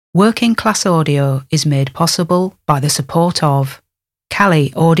Working Class Audio is made possible by the support of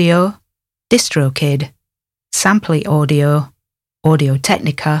Kali Audio, DistroKid, Sampley Audio, Audio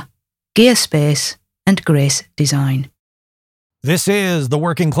Technica, Gearspace, and Grace Design. This is the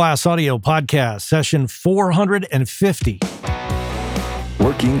Working Class Audio Podcast, session 450.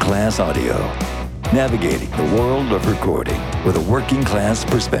 Working Class Audio, navigating the world of recording with a working class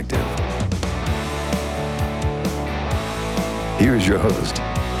perspective. Here's your host,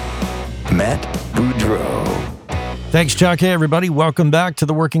 Matt Boudreau. Thanks, Chuck. Hey, everybody. Welcome back to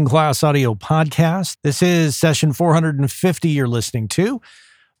the Working Class Audio Podcast. This is session 450 you're listening to.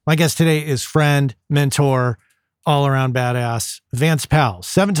 My guest today is friend, mentor, all-around badass, Vance Powell,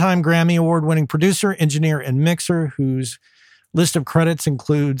 7-time Grammy Award-winning producer, engineer, and mixer, whose list of credits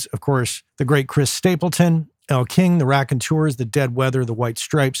includes, of course, the great Chris Stapleton, El King, The Raconteurs, The Dead Weather, The White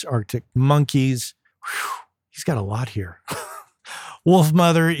Stripes, Arctic Monkeys. Whew, he's got a lot here. Wolf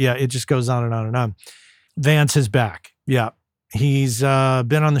Mother. Yeah, it just goes on and on and on. Vance is back. Yeah. He's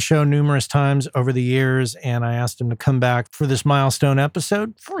been on the show numerous times over the years, and I asked him to come back for this milestone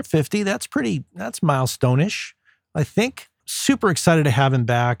episode. 450, that's milestone-ish, I think. Super excited to have him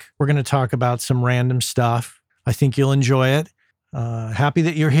back. We're going to talk about some random stuff. I think you'll enjoy it. Happy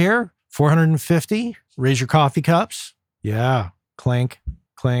that you're here. 450. Raise your coffee cups. Yeah. Clink,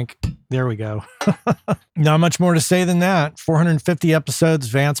 clink. There we go. Not much more to say than that. 450 episodes.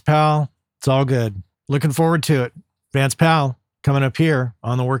 Vance Powell. It's all good. Looking forward to it. Vance Powell coming up here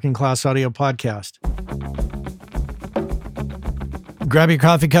on the Working Class Audio Podcast. Grab your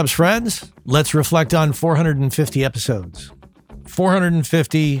coffee cups, friends. Let's reflect on 450 episodes.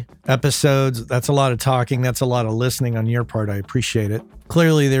 450 episodes. That's a lot of talking. That's a lot of listening on your part. I appreciate it.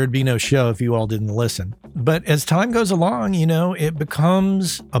 Clearly, there would be no show if you all didn't listen. But as time goes along, it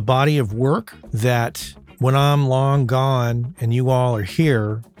becomes a body of work that when I'm long gone and you all are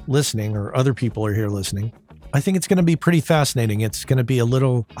here listening, or other people are here listening, I think it's going to be pretty fascinating. It's going to be a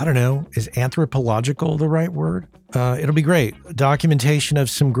little, I don't know, is anthropological the right word? It'll be great. Documentation of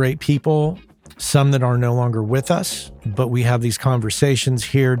some great people, some that are no longer with us, but we have these conversations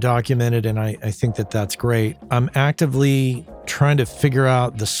here documented, and I think that that's great. I'm actively trying to figure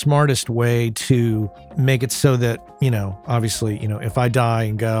out the smartest way to make it so that, obviously, if I die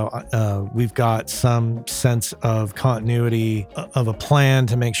and go, we've got some sense of continuity of a plan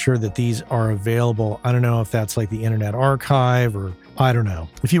to make sure that these are available. I don't know if that's like the Internet Archive, or I don't know.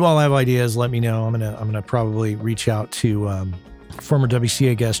 If you all have ideas, let me know. I'm gonna probably reach out to former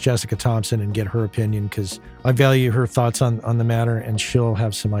WCA guest Jessica Thompson and get her opinion, because I value her thoughts on the matter, and she'll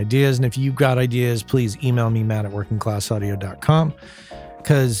have some ideas. And if you've got ideas, please email me, matt@workingclassaudio.com,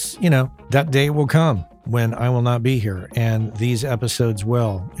 because, that day will come when I will not be here, and these episodes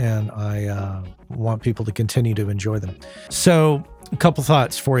will, and I want people to continue to enjoy them. So a couple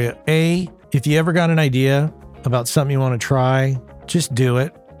thoughts for you. A, if you ever got an idea about something you want to try, just do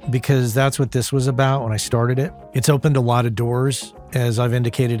it. Because that's what this was about when I started it. It's opened a lot of doors, as I've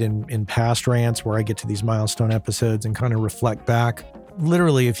indicated in past rants where I get to these milestone episodes and kind of reflect back.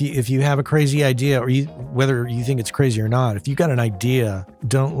 Literally, if you have a crazy idea, or whether you think it's crazy or not, if you got an idea,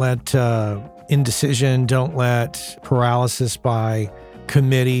 don't let indecision, don't let paralysis by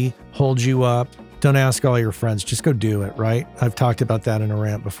committee hold you up. Don't ask all your friends. Just go do it, right? I've talked about that in a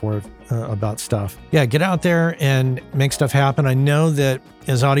rant before about stuff. Yeah, get out there and make stuff happen. I know that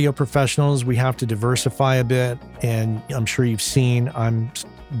as audio professionals, we have to diversify a bit. And I'm sure you've seen I'm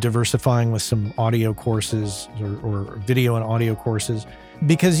diversifying with some audio courses or video and audio courses.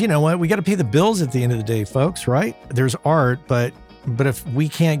 Because you know what? We got to pay the bills at the end of the day, folks, right? There's art, but if we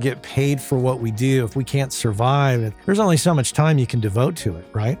can't get paid for what we do, if we can't survive, there's only so much time you can devote to it,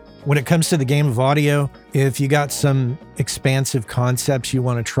 right? When it comes to the game of audio, if you got some expansive concepts you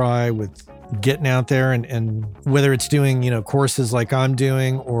want to try with getting out there, and whether it's doing, courses like I'm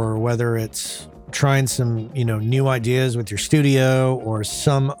doing, or whether it's trying some, new ideas with your studio, or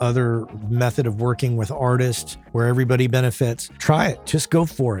some other method of working with artists where everybody benefits, try it. Just go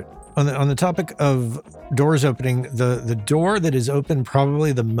for it. On the topic of doors opening, the door that is open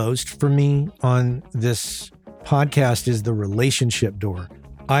probably the most for me on this podcast is the relationship door.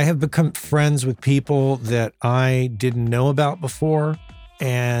 I have become friends with people that I didn't know about before.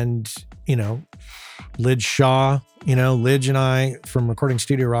 And, Lidge Shaw, Lidge and I from Recording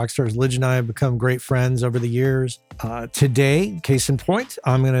Studio Rockstars, Lidge and I have become great friends over the years. Today, case in point,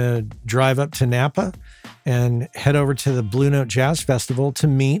 I'm going to drive up to Napa and head over to the Blue Note Jazz Festival to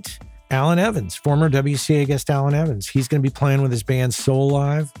meet Alan Evans, former WCA guest Alan Evans. He's going to be playing with his band Soul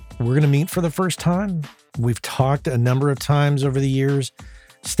Live. We're going to meet for the first time. We've talked a number of times over the years,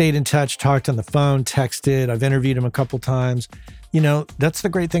 stayed in touch, talked on the phone, texted. I've interviewed him a couple times. that's the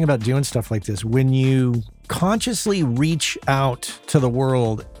great thing about doing stuff like this. When you consciously reach out to the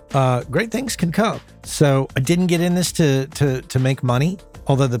world, great things can come. So I didn't get in this to make money,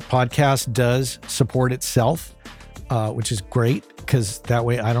 although the podcast does support itself, which is great because that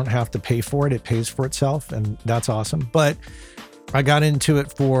way I don't have to pay for it. It pays for itself, and that's awesome. But I got into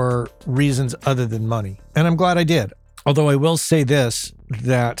it for reasons other than money, and I'm glad I did. Although I will say this,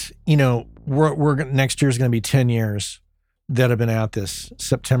 that, we're next year's going to be 10 years that I've been at this.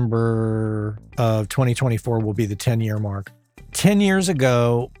 September of 2024 will be the 10-year mark. 10 years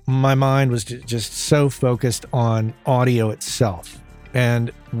ago, my mind was just so focused on audio itself. And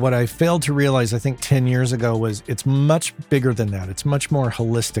what I failed to realize, I think 10 years ago, was it's much bigger than that. It's much more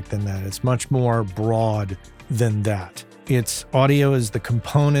holistic than that. It's much more broad than that. Audio is the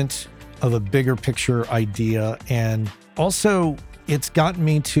component of a bigger picture idea. And also, it's gotten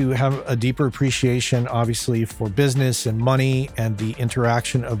me to have a deeper appreciation, obviously, for business and money and the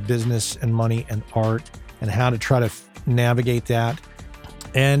interaction of business and money and art and how to try to navigate that.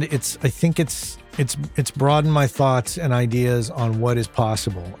 And I think it's broadened my thoughts and ideas on what is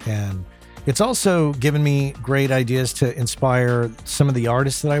possible. And it's also given me great ideas to inspire some of the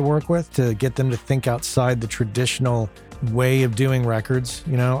artists that I work with, to get them to think outside the traditional way of doing records.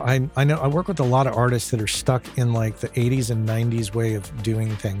 I know I work with a lot of artists that are stuck in like the 80s and 90s way of doing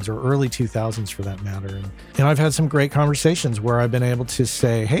things, or early 2000s for that matter. And I've had some great conversations where I've been able to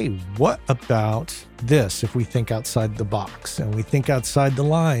say, hey, what about this if we think outside the box and we think outside the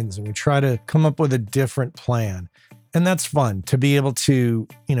lines and we try to come up with a different plan? And that's fun to be able to,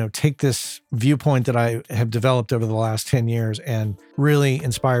 take this viewpoint that I have developed over the last 10 years and really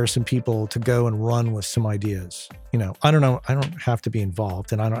inspire some people to go and run with some ideas. I don't know. I don't have to be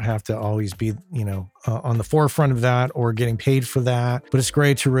involved, and I don't have to always be, on the forefront of that or getting paid for that. But it's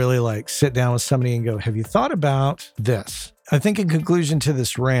great to really sit down with somebody and go, have you thought about this? I think in conclusion to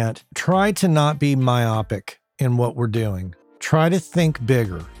this rant, try to not be myopic in what we're doing. Try to think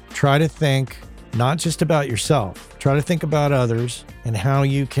bigger. Try to think not just about yourself. Try to think about others and how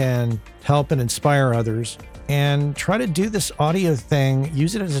you can help and inspire others, and try to do this audio thing.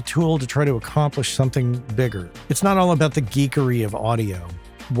 Use it as a tool to try to accomplish something bigger. It's not all about the geekery of audio.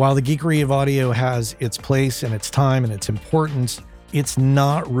 While the geekery of audio has its place and its time and its importance, it's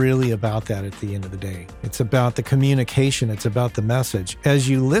not really about that at the end of the day. It's about the communication. It's about the message. As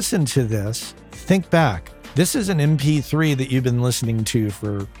you listen to this, think back. This is an MP3 that you've been listening to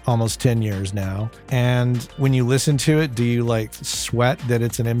for almost 10 years now. And when you listen to it, do you sweat that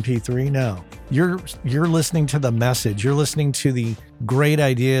it's an MP3? No. You're listening to the message. You're listening to the great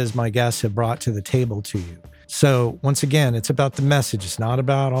ideas my guests have brought to the table to you. So once again, it's about the message. It's not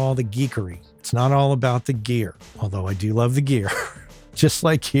about all the geekery. It's not all about the gear, although I do love the gear, just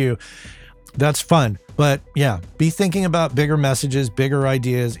like you. That's fun. But yeah, be thinking about bigger messages, bigger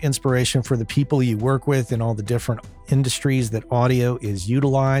ideas, inspiration for the people you work with in all the different industries that audio is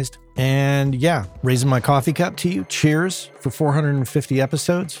utilized. And yeah, raising my coffee cup to you. Cheers for 450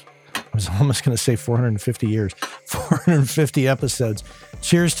 episodes. I was almost going to say 450 years, 450 episodes.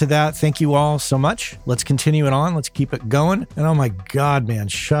 Cheers to that. Thank you all so much. Let's continue it on. Let's keep it going. And oh my God, man,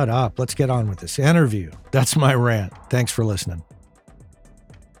 shut up. Let's get on with this interview. That's my rant. Thanks for listening.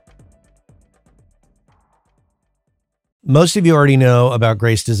 Most of you already know about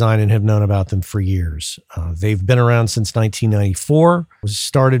Grace Design and have known about them for years. They've been around since 1994. It was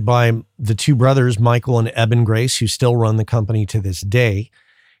started by the two brothers, Michael and Eben Grace, who still run the company to this day.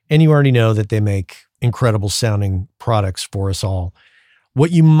 And you already know that they make incredible sounding products for us all. What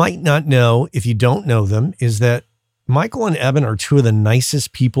you might not know if you don't know them is that Michael and Eben are two of the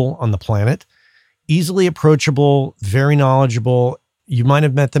nicest people on the planet. Easily approachable, very knowledgeable. You might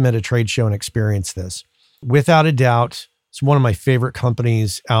have met them at a trade show and experienced this. Without a doubt, it's one of my favorite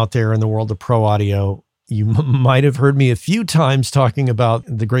companies out there in the world of pro audio. You might have heard me a few times talking about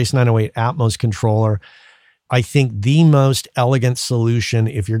the Grace 908 Atmos controller. I think the most elegant solution,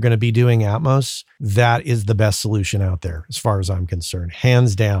 if you're going to be doing Atmos, that is the best solution out there, as far as I'm concerned,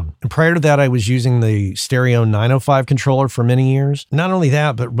 hands down. And prior to that, I was using the Stereo 905 controller for many years. Not only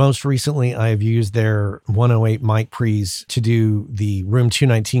that, but most recently, I've used their 108 mic pre's to do the Room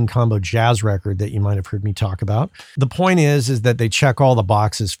 219 combo jazz record that you might have heard me talk about. The point is that they check all the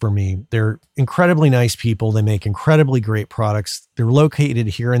boxes for me. They're incredibly nice people. They make incredibly great products. They're located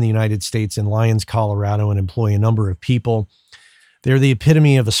here in the United States in Lyons, Colorado, and employ a number of people. They're the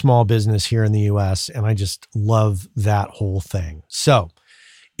epitome of a small business here in the US, and I just love that whole thing. So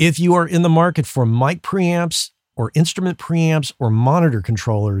if you are in the market for mic preamps or instrument preamps or monitor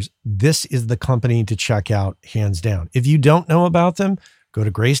controllers, this is the company to check out, hands down. If you don't know about them, go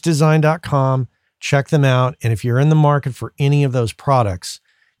to gracedesign.com, check them out. And if you're in the market for any of those products,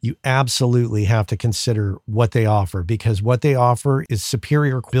 you absolutely have to consider what they offer, because what they offer is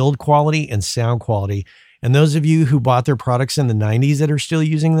superior build quality and sound quality. And those of you who bought their products in the 90s that are still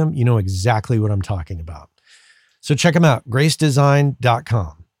using them, you know exactly what I'm talking about. So check them out,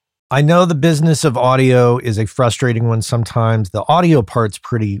 gracedesign.com. I know the business of audio is a frustrating one sometimes. The audio part's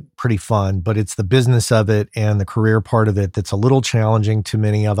pretty fun, but it's the business of it and the career part of it that's a little challenging to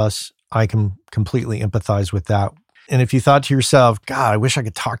many of us. I can completely empathize with that. And if you thought to yourself, God, I wish I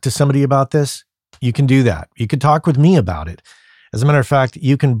could talk to somebody about this, you can do that. You could talk with me about it. As a matter of fact,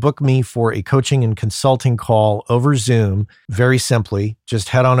 you can book me for a coaching and consulting call over Zoom very simply. Just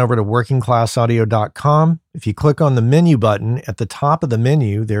head on over to workingclassaudio.com. If you click on the menu button at the top of the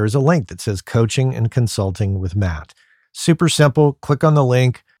menu, there is a link that says Coaching and Consulting with Matt. Super simple. Click on the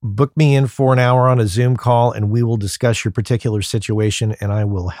link, book me in for an hour on a Zoom call, and we will discuss your particular situation, and I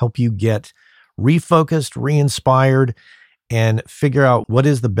will help you get refocused, re-inspired, and figure out what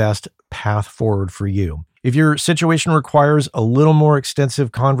is the best path forward for you. If your situation requires a little more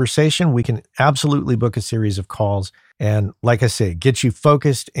extensive conversation, we can absolutely book a series of calls and, like I say, get you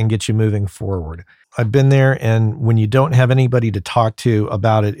focused and get you moving forward. I've been there, and when you don't have anybody to talk to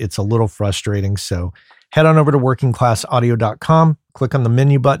about it, it's a little frustrating. So head on over to workingclassaudio.com, click on the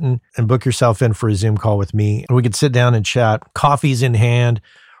menu button, and book yourself in for a Zoom call with me. And we can sit down and chat, coffees in hand,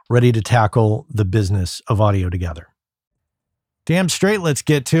 ready to tackle the business of audio together. Damn straight, let's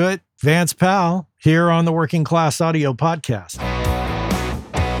get to it. Vance Powell here on the Working Class Audio Podcast.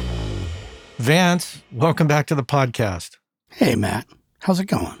 Vance, welcome back to the podcast. Hey, Matt. How's it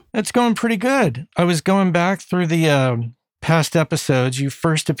going? It's going pretty good. I was going back through the past episodes. You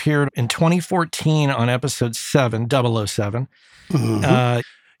first appeared in 2014 on episode 7, 007. Mm-hmm.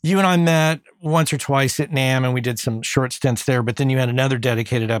 You and I met once or twice at NAMM, and we did some short stints there, but then you had another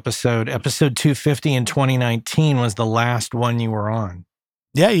dedicated episode. Episode 250 in 2019 was the last one you were on.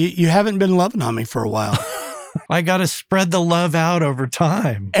 Yeah, you haven't been loving on me for a while. I got to spread the love out over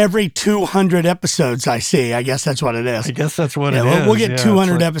time. Every 200 episodes I see, I guess that's what it is. I guess that's what it is. We'll get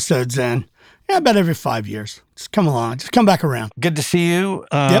 200 episodes in. Yeah, about every 5 years. Just come along. Just come back around. Good to see you.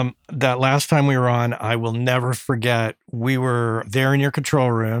 Yep. That last time we were on, I will never forget. We were there in your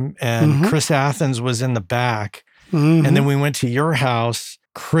control room, and Chris Athens was in the back. And then we went to your house.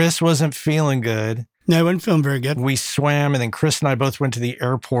 Chris wasn't feeling good. No, I wasn't feeling very good. We swam, and then Chris and I both went to the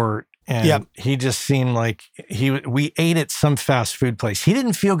airport, and he just seemed like we ate at some fast food place. He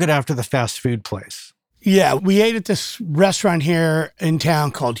didn't feel good after the fast food place. Yeah, we ate at this restaurant here in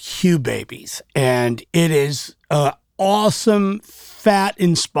town called Hugh Babies, and it is an awesome,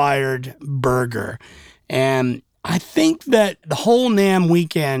 fat-inspired burger. And I think that the whole NAMM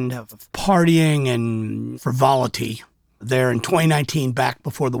weekend of partying and frivolity there in 2019, back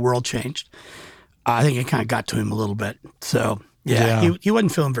before the world changed, I think it kind of got to him a little bit. So, yeah. He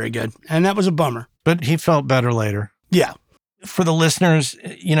wasn't feeling very good, and that was a bummer. But he felt better later. Yeah. For the listeners,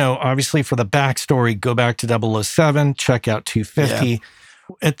 obviously for the backstory, go back to 007, check out 250. Yeah.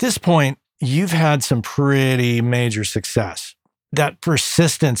 At this point, you've had some pretty major success. That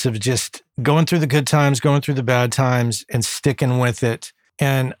persistence of just going through the good times, going through the bad times, and sticking with it.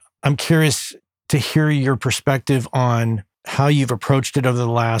 And I'm curious to hear your perspective on how you've approached it over the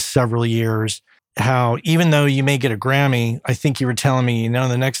last several years. How, even though you may get a Grammy, I think you were telling me,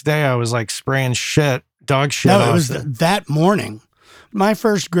 the next day I was like spraying dog shit. No, it was that morning. My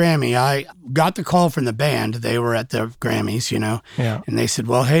first Grammy, I got the call from the band. They were at the Grammys, Yeah. And they said,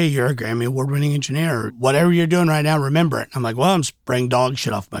 well, hey, you're a Grammy award-winning engineer. Whatever you're doing right now, remember it. I'm like, well, I'm spraying dog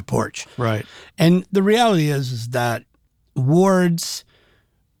shit off my porch. Right. And the reality is that awards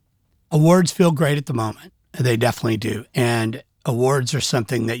feel great at the moment. They definitely do. And awards are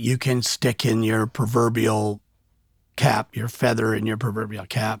something that you can stick in your proverbial cap, your feather in your proverbial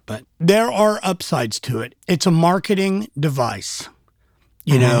cap. But there are upsides to it. It's a marketing device.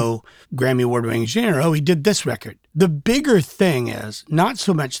 Grammy Award-winning engineer, he did this record. The bigger thing is not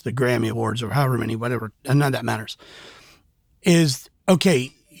so much the Grammy Awards or however many, whatever, and none of that matters, is,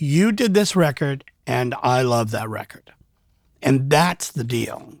 okay, you did this record and I love that record. And that's the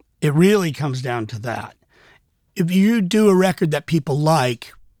deal. It really comes down to that. If you do a record that people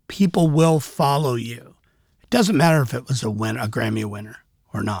like, people will follow you. It doesn't matter if it was a Grammy winner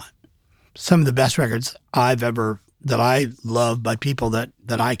or not. Some of the best records that I love by people that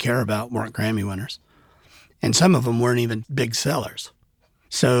I care about weren't Grammy winners. And some of them weren't even big sellers.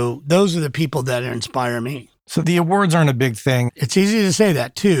 So those are the people that inspire me. So the awards aren't a big thing. It's easy to say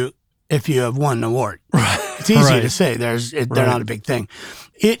that too if you have won an award. It's easy to say they're not a big thing.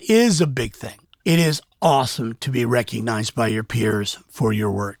 It is a big thing. It is awesome to be recognized by your peers for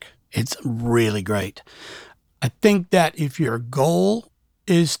your work. It's really great. I think that if your goal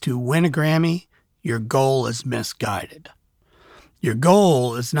is to win a Grammy, your goal is misguided. Your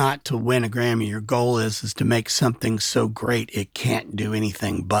goal is not to win a Grammy. Your goal is to make something so great it can't do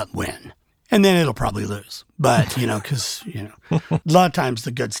anything but win. And then it'll probably lose. But, because, a lot of times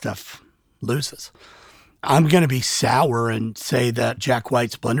the good stuff loses. I'm going to be sour and say that Jack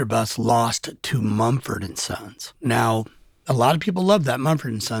White's Blunderbuss lost to Mumford & Sons. Now, a lot of people love that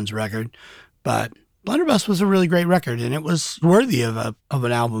Mumford & Sons record, but Blunderbuss was a really great record, and it was worthy of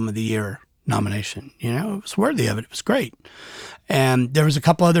an Album of the Year nomination. It was worthy of it. It was great. And there was a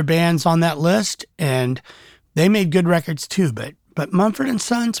couple other bands on that list, and they made good records too, but Mumford &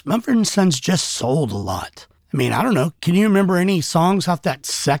 Sons just sold a lot. I mean, I don't know. Can you remember any songs off that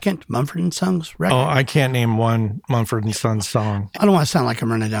second Mumford & Sons record? Oh, I can't name one Mumford & Sons song. I don't want to sound like I'm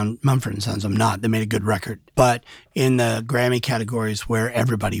running down Mumford & Sons. I'm not. They made a good record. But in the Grammy categories where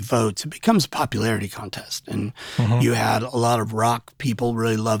everybody votes, it becomes a popularity contest. And you had a lot of rock people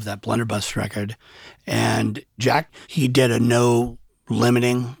really love that Blunderbuss record. And Jack, he did a no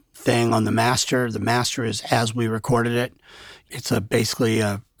limiting thing on the master. The master is as we recorded it. It's basically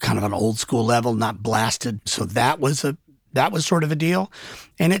a kind of an old school level, not blasted. So that was sort of a deal.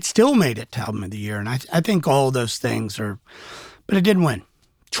 And it still made it to Album of the Year. And I think all those things but it didn't win.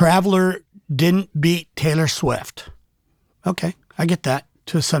 Traveler didn't beat Taylor Swift. Okay, I get that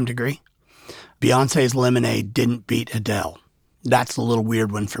to some degree. Beyonce's Lemonade didn't beat Adele. That's a little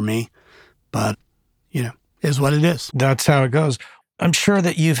weird one for me, but is what it is. That's how it goes. I'm sure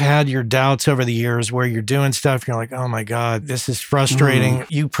that you've had your doubts over the years where you're doing stuff, you're like, oh my God, this is frustrating.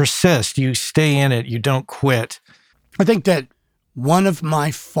 You persist, you stay in it, you don't quit. I think that one of my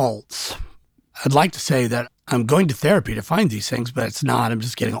faults, I'd like to say that I'm going to therapy to find these things, but it's not. I'm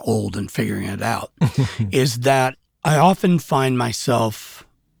just getting old and figuring it out, is that I often find myself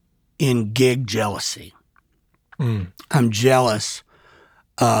in gig jealousy. I'm jealous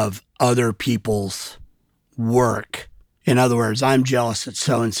of other people's work. In other words, I'm jealous that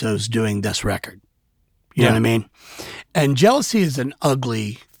so-and-so's doing this record. You know what I mean? And jealousy is an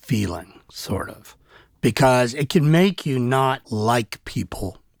ugly feeling, sort of, because it can make you not like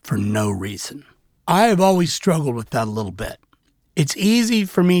people for no reason. I have always struggled with that a little bit. It's easy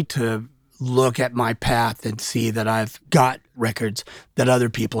for me to look at my path and see that I've got records that other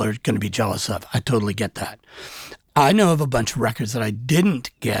people are going to be jealous of. I totally get that. I know of a bunch of records that I didn't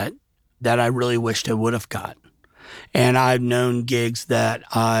get that I really wished I would have got. And I've known gigs that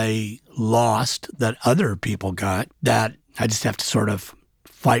I lost that other people got that I just have to sort of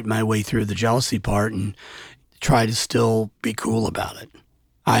fight my way through the jealousy part and try to still be cool about it.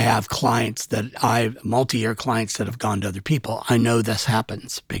 I have multi-year clients that have gone to other people. I know this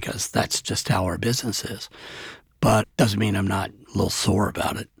happens because that's just how our business is. But it doesn't mean I'm not a little sore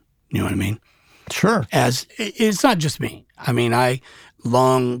about it. You know what I mean? Sure. As it's not just me. I mean, many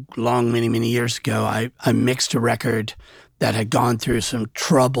years ago, I mixed a record that had gone through some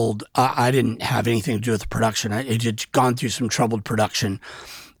troubled, I didn't have anything to do with the production. It had gone through some troubled production.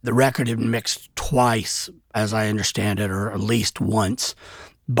 The record had been mixed twice, as I understand it, or at least once,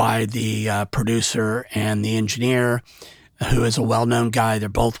 by the producer and the engineer, who is a well-known guy. They're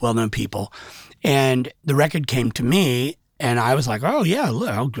both well-known people. And the record came to me, and I was like, oh, yeah,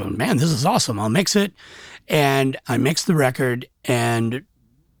 look, man, this is awesome. I'll mix it. And I mixed the record, and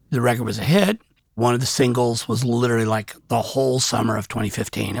the record was a hit. One of the singles was literally like the whole summer of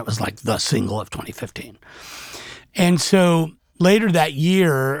 2015. It was like the single of 2015. And so later that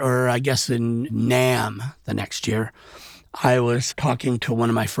year, or I guess in NAMM the next year, I was talking to one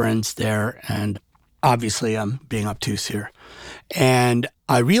of my friends there, and obviously I'm being obtuse here. And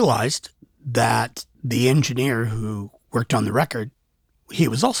I realized that the engineer who worked on the record, he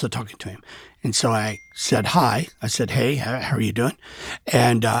was also talking to him. And so I said, hi. I said, hey, how are you doing?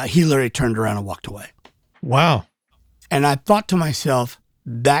 And he literally turned around and walked away. Wow. And I thought to myself,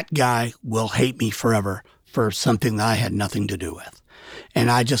 that guy will hate me forever for something that I had nothing to do with. And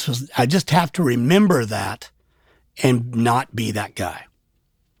I just have to remember that and not be that guy.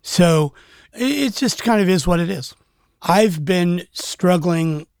 So it just kind of is what it is. I've been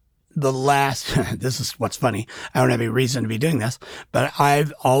struggling this is what's funny. I don't have any reason to be doing this, but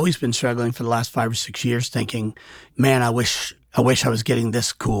I've always been struggling for the last 5 or 6 years thinking, man, I wish I was getting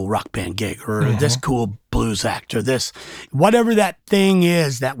this cool rock band gig or this cool blues act or this, whatever that thing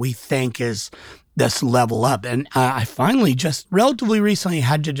is that we think is this level up. And I finally just relatively recently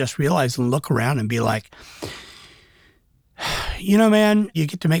had to just realize and look around and be like, you know, man, you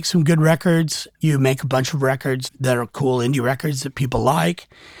get to make some good records. You make a bunch of records that are cool indie records that people like,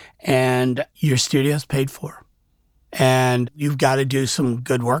 and your studio's paid for. And you've got to do some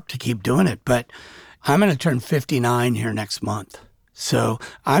good work to keep doing it. But I'm going to turn 59 here next month. So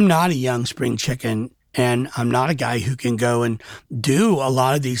I'm not a young spring chicken, and I'm not a guy who can go and do a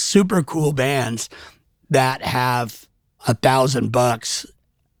lot of these super cool bands that have $1,000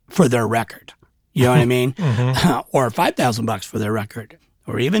 for their record. You know what I mean? Or $5,000 for their record,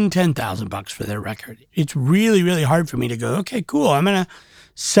 or even $10,000 for their record. It's really, really hard for me to go, okay, cool. I'm going to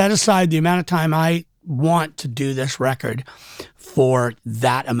set aside the amount of time I want to do this record for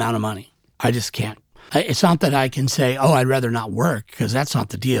that amount of money. I just can't. It's not that I can say, oh, I'd rather not work, because that's not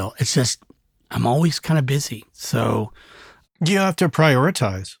the deal. It's just I'm always kind of busy. So you have to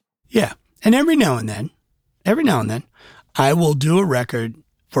prioritize. Yeah. And every now and then, I will do a record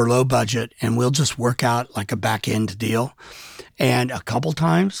for low budget, and we'll just work out like a back end deal. And a couple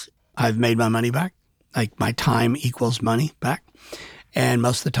times I've made my money back, like my time equals money back. And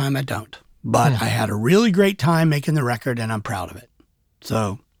most of the time I don't. But I had a really great time making the record, and I'm proud of it.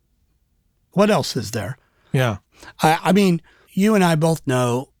 So what else is there? Yeah. I mean, you and I both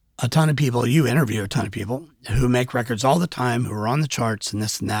know a ton of people, you interview a ton of people who make records all the time, who are on the charts and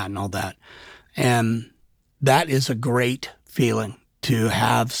this and that and all that. And that is a great feeling, to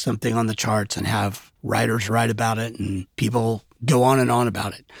have something on the charts and have writers write about it and people go on and on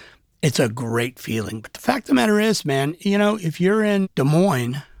about it. It's a great feeling. But the fact of the matter is, man, you know, if you're in Des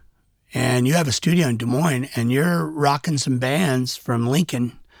Moines and you have a studio in Des Moines and you're rocking some bands from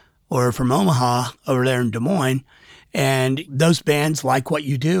Lincoln or from Omaha over there in Des Moines, and those bands like what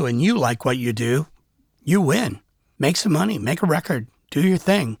you do and you like what you do, you win. Make some money, make a record, do your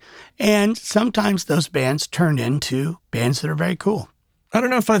thing. And sometimes those bands turn into bands that are very cool. I don't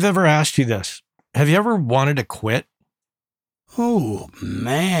know if I've ever asked you this. Have you ever wanted to quit? Oh,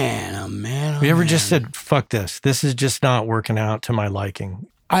 man. Have you ever just said, fuck this? This is just not working out to my liking.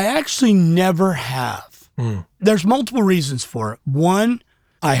 I actually never have. There's multiple reasons for it. One,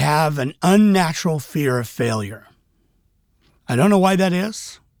 I have an unnatural fear of failure. I don't know why that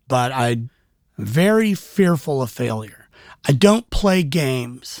is, but I'm very fearful of failure. I don't play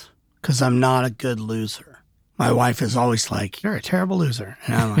games because I'm not a good loser. My wife is always like, you're a terrible loser.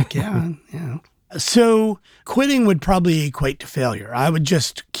 And I'm like, yeah. So quitting would probably equate to failure. I would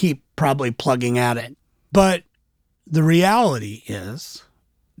just keep probably plugging at it. But the reality is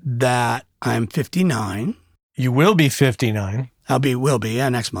that I'm 59. You will be 59. Will be,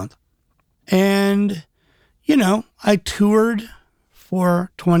 next month. And, you know, I toured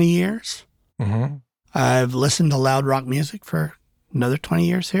for 20 years. I've listened to loud rock music for another 20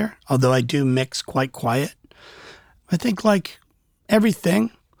 years here, although I do mix quite quiet. I think like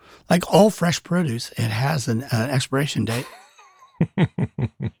everything, like all fresh produce, it has an expiration date.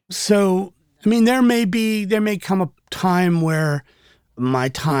 So, I mean, there may come a time where my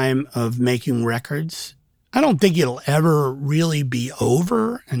time of making records, I don't think it'll ever really be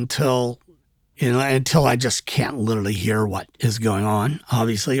over until I just can't literally hear what is going on,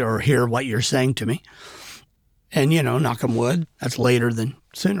 obviously, or hear what you're saying to me. And, you know, knock on wood, that's later than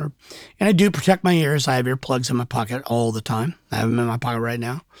sooner. And I do protect my ears. I have earplugs in my pocket all the time. I have them in my pocket right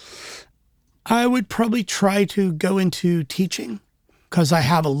now. I would probably try to go into teaching because I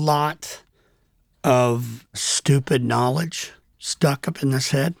have a lot of stupid knowledge stuck up in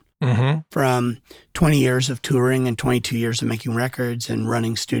this head from 20 years of touring and 22 years of making records and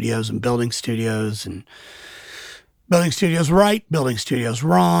running studios and building studios right, building studios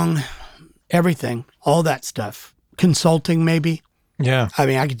wrong, everything, all that stuff. Consulting, maybe. Yeah. I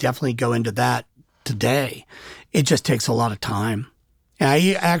mean, I could definitely go into that today. It just takes a lot of time. And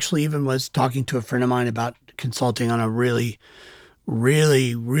I actually even was talking to a friend of mine about consulting on a really,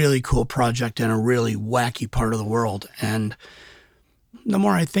 really, really cool project in a really wacky part of the world. And the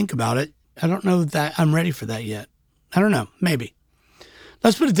more I think about it, I don't know that I'm ready for that yet. I don't know. Maybe.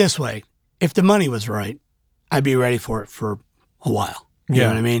 Let's put it this way. If the money was right, I'd be ready for it for a while. You know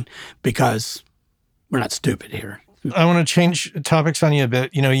what I mean? Because we're not stupid here. I want to change topics on you a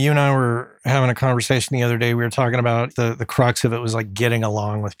bit. You know, you and I were having a conversation the other day. We were talking about the crux of it was like getting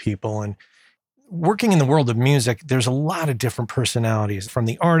along with people. And working in the world of music, there's a lot of different personalities, from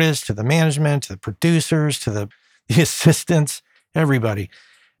the artist to the management, to the producers, to the assistants, everybody.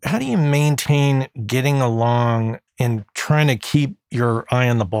 How do you maintain getting along and trying to keep your eye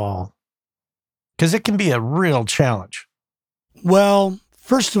on the ball? Because it can be a real challenge. Well,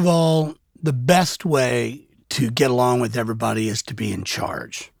 first of all, the best way to get along with everybody is to be in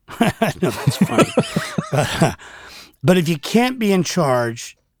charge. I know that's funny. But if you can't be in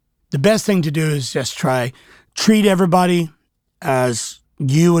charge, the best thing to do is just treat everybody as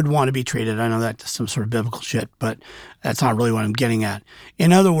you would want to be treated. I know that's some sort of biblical shit, but that's not really what I'm getting at.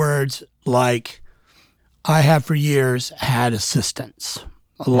 In other words, like, I have for years had assistants.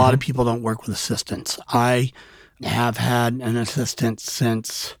 A lot of people don't work with assistants. I have had an assistant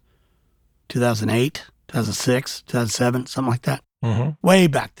since 2008, 2006, 2007, something like that. Way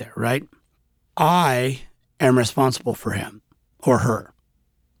back there, right? I am responsible for him or her.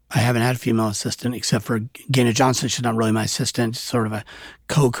 I haven't had a female assistant except for Gina Johnson. She's not really my assistant, sort of a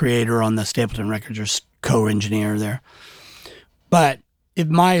co-creator on the Stapleton Records or co-engineer there. But if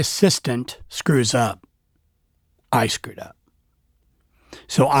my assistant screws up, I screwed up.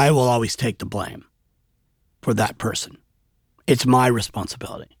 So I will always take the blame for that person. It's my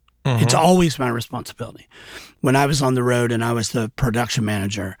responsibility. It's always my responsibility. When I was on the road and I was the production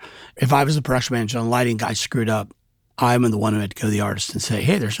manager, if I was the production manager and the lighting guy screwed up, I'm the one who had to go to the artist and say,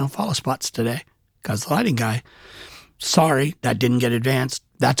 hey, there's no follow spots today because the lighting guy, sorry, that didn't get advanced.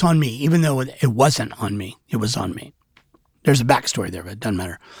 That's on me. Even though it wasn't on me, it was on me. There's a backstory there, but it doesn't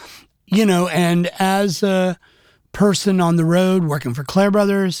matter. And as a person on the road working for Claire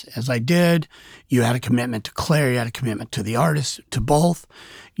Brothers, as I did, you had a commitment to Claire, you had a commitment to the artist, to both.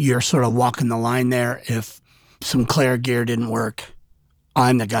 You're sort of walking the line there. If some Claire gear didn't work,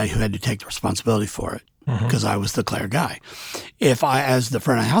 I'm the guy who had to take the responsibility for it because I was the Claire guy. If I, as the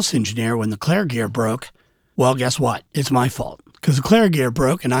front of house engineer, when the Claire gear broke, well, guess what? It's my fault because the Claire gear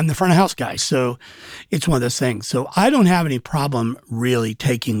broke and I'm the front of house guy. So it's one of those things. So I don't have any problem really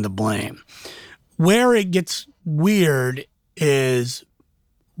taking the blame. Where it gets weird is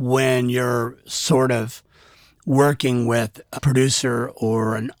when you're sort of working with a producer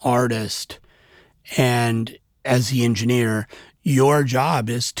or an artist, and as the engineer, your job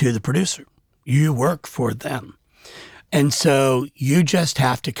is to the producer. You work for them. And so you just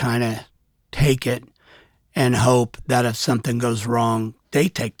have to kind of take it and hope that if something goes wrong, they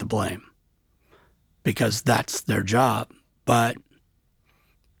take the blame because that's their job. But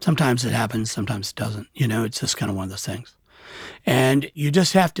sometimes it happens, sometimes it doesn't. It's just kind of one of those things. And you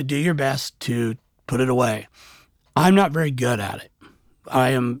just have to do your best to put it away. I'm not very good at it. I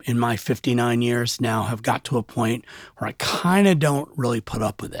am, in my 59 years now, have got to a point where I kind of don't really put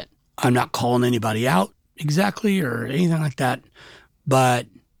up with it. I'm not calling anybody out exactly or anything like that, but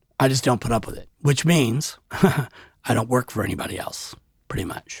I just don't put up with it, which means I don't work for anybody else, pretty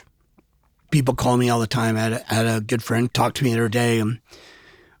much. People call me all the time. I had a good friend talk to me the other day, and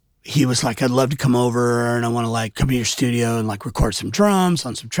he was like, I'd love to come over and I want to come to your studio and record some drums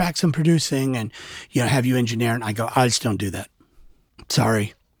on some tracks I'm producing and, have you engineer. And I go, I just don't do that.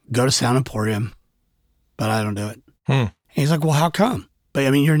 Sorry. Go to Sound Emporium, but I don't do it. And he's like, well, how come? But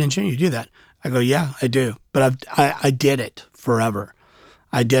you're an engineer, you do that. I go, yeah, I do. But I did it forever.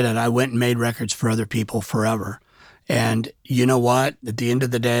 I did it. I went and made records for other people forever. And you know what? At the end of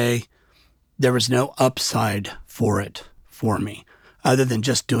the day, there was no upside for it for me, other than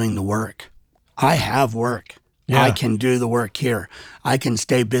just doing the work. I have work. Yeah. I can do the work here. I can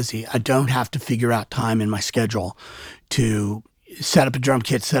stay busy. I don't have to figure out time in my schedule to set up a drum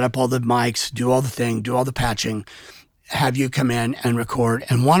kit, set up all the mics, do all the thing, do all the patching, have you come in and record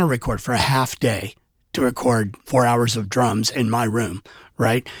and want to record for a half day to record 4 hours of drums in my room,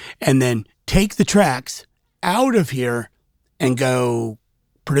 right? And then take the tracks out of here and go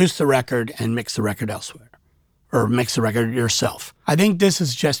produce the record and mix the record elsewhere. Or mix the record yourself. I think this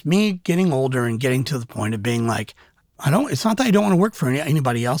is just me getting older and getting to the point of being like, it's not that I don't want to work for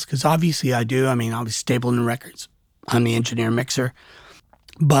anybody else, because obviously I do. I'll be Stapleton Records. I'm the engineer mixer.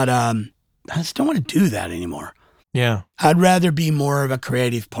 But I just don't want to do that anymore. Yeah. I'd rather be more of a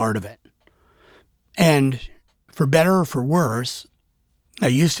creative part of it. And for better or for worse, I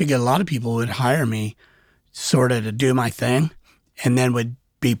used to get a lot of people who would hire me sort of to do my thing and then would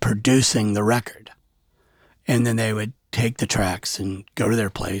be producing the record. And then they would take the tracks and go to their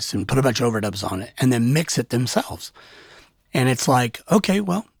place and put a bunch of overdubs on it and then mix it themselves. And it's like, okay,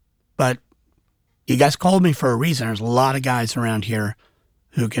 well, but you guys called me for a reason. There's a lot of guys around here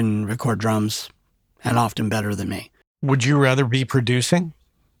who can record drums and often better than me. Would you rather be producing?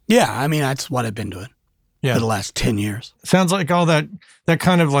 Yeah, that's what I've been doing for the last 10 years. Sounds like all that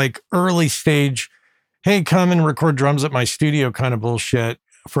kind of early stage, hey, come and record drums at my studio kind of bullshit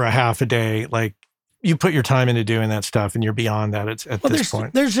for a half a day. You put your time into doing that stuff and you're beyond that at this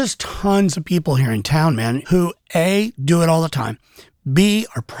point. There's just tons of people here in town, man, who A, do it all the time, B,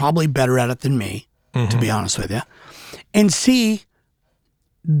 are probably better at it than me, to be honest with you, and C,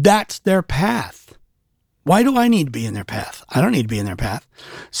 that's their path. Why do I need to be in their path? I don't need to be in their path.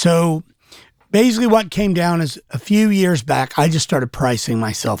 So basically what came down is a few years back, I just started pricing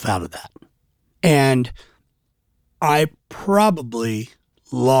myself out of that. And I probably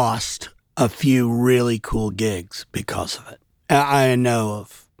lost a few really cool gigs because of it. I know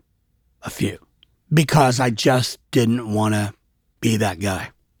of a few because I just didn't want to be that guy.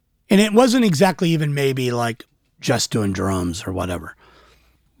 And it wasn't exactly even maybe like just doing drums or whatever.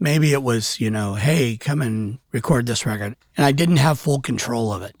 Maybe it was, hey, come and record this record. And I didn't have full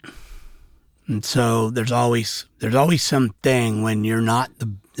control of it. And so there's always something when you're not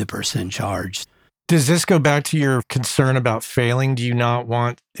the person in charge. Does this go back to your concern about failing? Do you not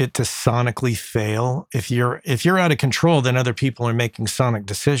want it to sonically fail? If you're out of control, then other people are making sonic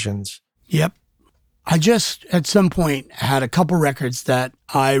decisions. Yep. I just, at some point, had a couple records that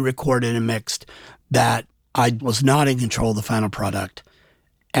I recorded and mixed that I was not in control of the final product,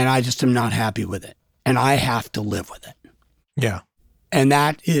 and I just am not happy with it. And I have to live with it. Yeah. And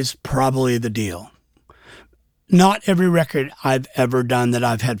that is probably the deal. Not every record I've ever done that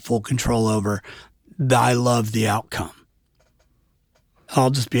I've had full control over, that I love the outcome.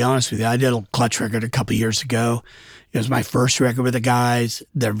 I'll just be honest with you. I did a Clutch record a couple years ago. It was my first record with the guys.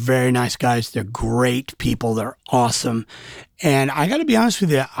 They're very nice guys. They're great people. They're awesome. And I got to be honest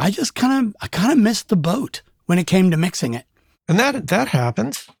with you, I kind of missed the boat when it came to mixing it. And that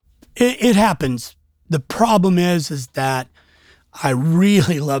happens. It happens. The problem is that I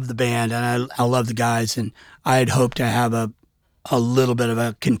really love the band and I love the guys, and I had hoped to have a little bit of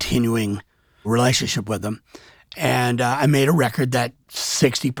a continuing relationship with them. And I made a record that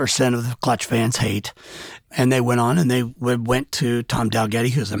 60% of the Clutch fans hate. And they went on and they went to Tom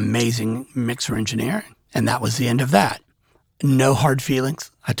Dalgetty, who's an amazing mixer engineer. And that was the end of that. No hard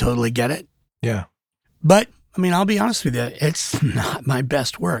feelings. I totally get it. Yeah. But, I'll be honest with you, it's not my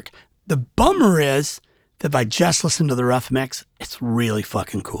best work. The bummer is that if I just listen to the rough mix, it's really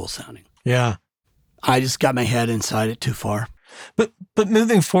fucking cool sounding. Yeah. I just got my head inside it too far. But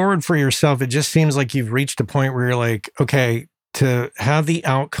moving forward for yourself, it just seems like you've reached a point where you're like, okay, to have the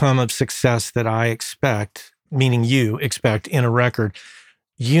outcome of success that I expect, meaning you expect in a record,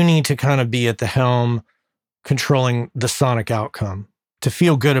 you need to kind of be at the helm controlling the sonic outcome to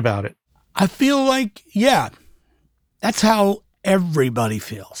feel good about it. I feel like, yeah, that's how everybody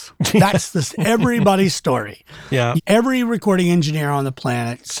feels. That's everybody's story. Yeah. Every recording engineer on the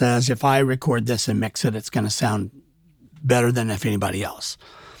planet says, if I record this and mix it, it's going to sound better than if anybody else.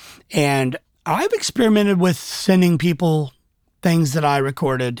 And I've experimented with sending people things that I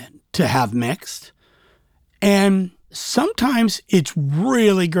recorded to have mixed. And sometimes it's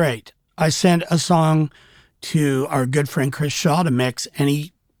really great. I sent a song to our good friend Chris Shaw to mix, and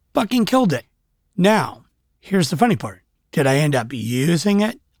he fucking killed it. Now, here's the funny part. Did I end up using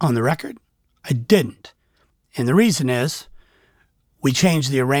it on the record? I didn't. And the reason is we changed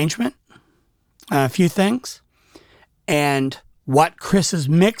the arrangement, a few things. And what Chris's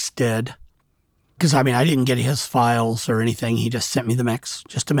mix did, because I didn't get his files or anything, he just sent me the mix,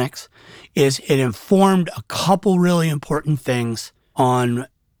 just a mix, is it informed a couple really important things on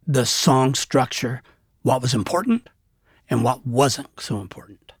the song structure, what was important and what wasn't so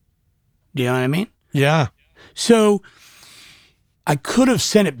important. Do you know what I mean? Yeah. So I could have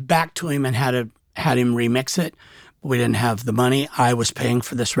sent it back to him and had him remix it. We didn't have the money. I was paying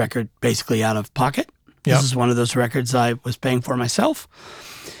for this record basically out of pocket. Yep. This is one of those records I was paying for myself.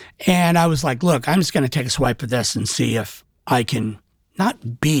 And I was like, look, I'm just going to take a swipe at this and see if I can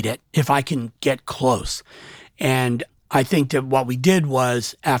not beat it, if I can get close. And I think that what we did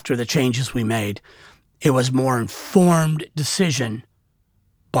was, after the changes we made, it was more informed decision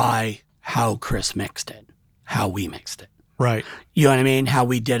by how Chris mixed it, how we mixed it. Right. You know what I mean? How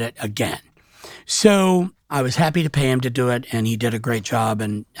we did it again. So I was happy to pay him to do it, and he did a great job,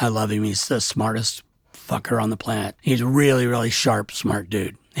 and I love him. He's the smartest fucker on the planet. He's a really, really sharp, smart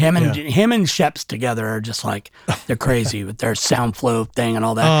dude. Him and Sheps together are just like, they're crazy with their sound flow thing and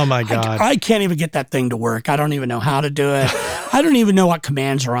all that. Oh my God. I can't even get that thing to work. I don't even know how to do it. I don't even know what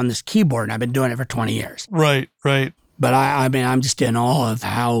commands are on this keyboard, and I've been doing it for 20 years. Right. But I'm just in awe of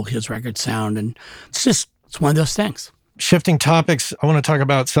how his records sound, and it's one of those things. Shifting topics, I want to talk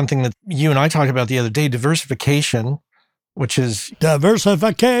about something that you and I talked about the other day, diversification, which is...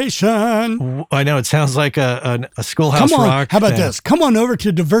 Diversification. I know, it sounds like a Schoolhouse Come on, Rock how about thing. this? Come on over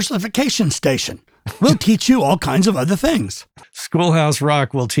to Diversification Station. We'll teach you all kinds of other things. Schoolhouse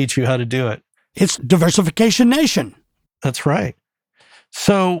Rock will teach you how to do it. It's Diversification Nation. That's right.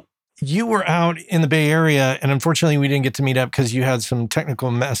 So you were out in the Bay Area, and unfortunately we didn't get to meet up because you had some technical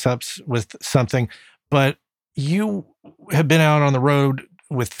mess ups with something, but you have been out on the road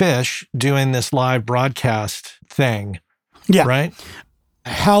with Fish doing this live broadcast thing. Yeah. Right?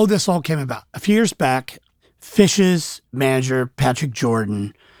 How this all came about. A few years back, Fish's manager, Patrick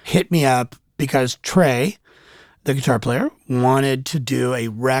Jordan, hit me up because Trey, the guitar player, wanted to do a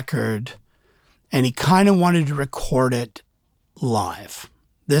record, and he kind of wanted to record it live.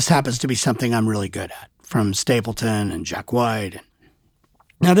 this happens to be something I'm really good at, from Stapleton and Jack White.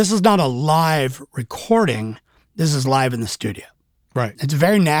 Now, this is not a live recording. This is live in the studio. Right. It's a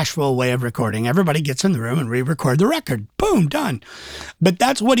very Nashville way of recording. Everybody gets in the room and re-record the record. Boom, done. But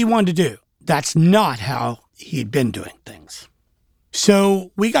that's what he wanted to do. That's not how he'd been doing things.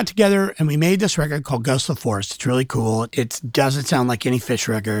 So we got together and we made this record called Ghost of the Forest. It's really cool. It doesn't sound like any Fish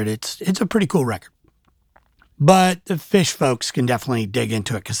record. It's a pretty cool record. But the Fish folks can definitely dig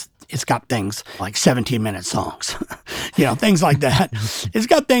into it because it's got things like 17-minute songs, things like that. It's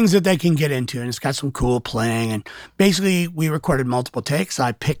got things that they can get into, and it's got some cool playing. And basically, we recorded multiple takes.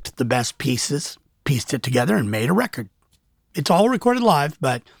 I picked the best pieces, pieced it together, and made a record. It's all recorded live,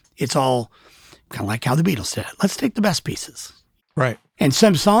 but it's all kind of like how the Beatles did it. Let's take the best pieces. Right. And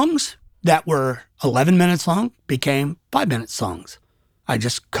some songs that were 11 minutes long became 5-minute songs. I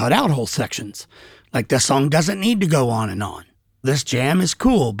just cut out whole sections. Like, this song doesn't need to go on and on. This jam is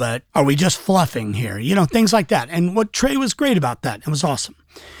cool, but are we just fluffing here? Things like that. And what Trey was great about that. It was awesome.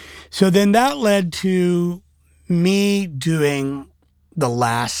 So then that led to me doing the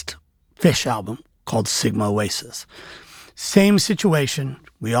last Fish album called Sigma Oasis. Same situation.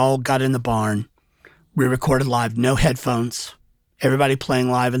 We all got in the barn. We recorded live, no headphones. Everybody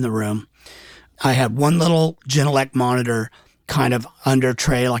playing live in the room. I had one little Genelec monitor kind of under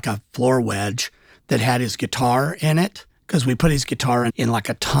Trey, like a floor wedge, that had his guitar in it, because we put his guitar in like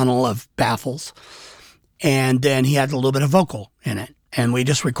a tunnel of baffles. And then he had a little bit of vocal in it. And we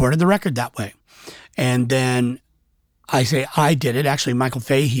just recorded the record that way. And then I did it. Actually,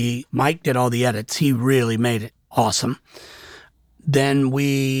 Mike did all the edits. He really made it awesome. Then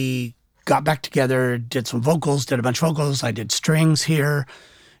we got back together, did some vocals, did a bunch of vocals. I did strings here.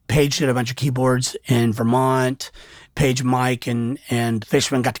 Paige did a bunch of keyboards in Vermont. Paige, Mike, and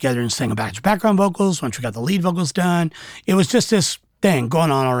Fishman got together and sang a bunch of background vocals once we got the lead vocals done. It was just this thing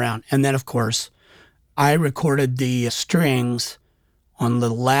going on all around. And then, of course, I recorded the strings on the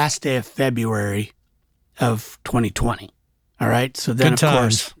last day of February of 2020. All right? So then, Good of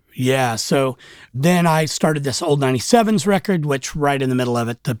times. course, yeah. So then I started this Old 97s record, which right in the middle of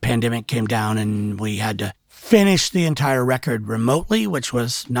it, the pandemic came down and we had to finish the entire record remotely, which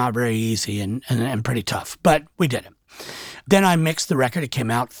was not very easy and pretty tough, but we did it. Then I mixed the record. It came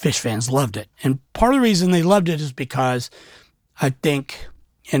out. Fish fans loved it. And part of the reason they loved it is because I think,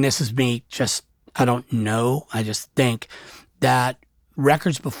 and this is me I don't know, I just think that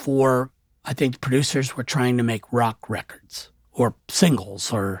records before, I think producers were trying to make rock records or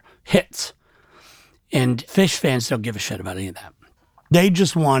singles or hits. And Fish fans don't give a shit about any of that. They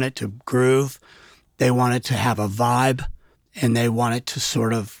just want it to groove. They want it to have a vibe, and they want it to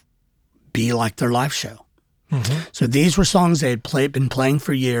sort of be like their live show. Mm-hmm. So these were songs they had been playing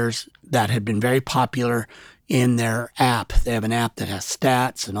for years that had been very popular in their app. They have an app that has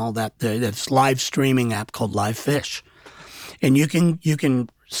stats and all that. This live streaming app called Live Fish. And you can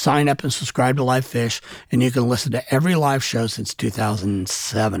sign up and subscribe to Live Fish, and you can listen to every live show since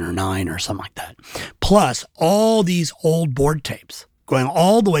 2007 or 9 or something like that. Plus all these old board tapes going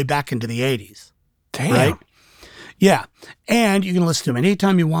all the way back into the 80s. Damn. Right? Yeah. And you can listen to them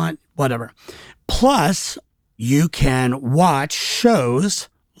anytime you want, whatever. Plus, you can watch shows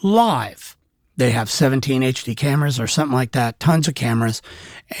live. They have 17 HD cameras or something like that, tons of cameras,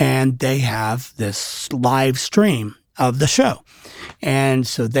 and they have this live stream of the show. And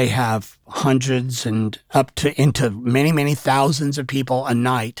so they have hundreds and up to into many, many thousands of people a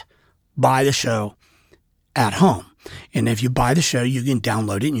night buy the show at home. And if you buy the show, you can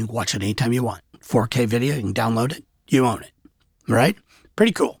download it and you can watch it anytime you want. 4K video, you can download it, you own it, right?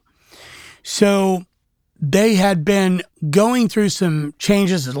 Pretty cool. So they had been going through some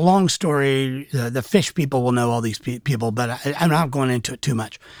changes. It's a long story. The Fish people will know all these people, but I'm not going into it too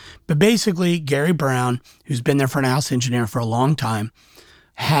much. But basically, Gary Brown, who's been their front of house engineer for a long time,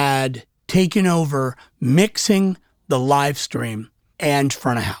 had taken over mixing the live stream and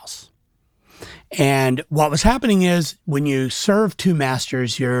front of house. And what was happening is when you serve two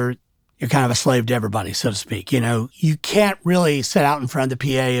masters, you're kind of a slave to everybody, so to speak. You can't really sit out in front of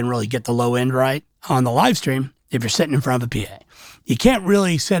the PA and really get the low end right on the live stream if you're sitting in front of a PA. You can't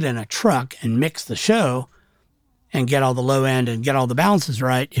really sit in a truck and mix the show and get all the low end and get all the balances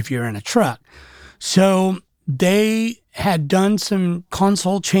right if you're in a truck. So they had done some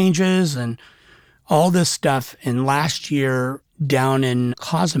console changes and all this stuff. And last year down in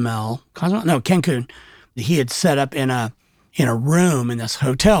Cancun, he had set up in a room in this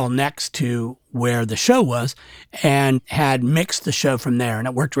hotel next to where the show was and had mixed the show from there, and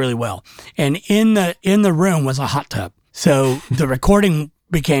it worked really well. And in the room was a hot tub. So the recording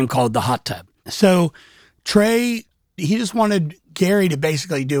became called the hot tub. So Trey, he just wanted Gary to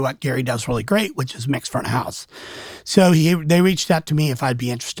basically do what Gary does really great, which is mix front of house. So they reached out to me if I'd be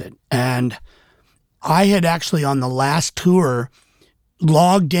interested. And I had actually on the last tour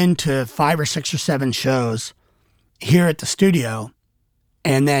logged into 5 or 6 or 7 shows here at the studio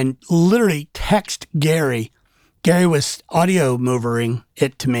and then literally text Gary. Gary was audio movering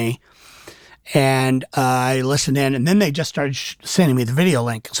it to me. And I listened in, and then they just started sending me the video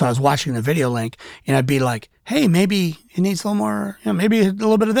link. So I was watching the video link, and I'd be like, hey, maybe it needs a little more, maybe a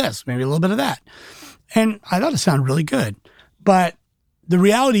little bit of this, maybe a little bit of that. And I thought it sounded really good. But the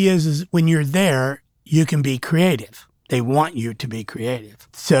reality is when you're there, you can be creative. They want you to be creative.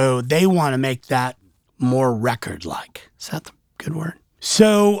 So they want to make that more record-like. Is that the good word?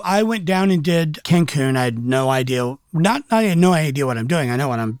 So I went down and did Cancun. I had no idea, I had no idea what I'm doing. I know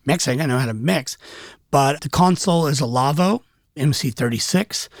what I'm mixing. I know how to mix. But the console is a Lavo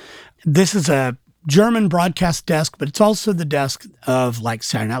MC36. This is a German broadcast desk, but it's also the desk of like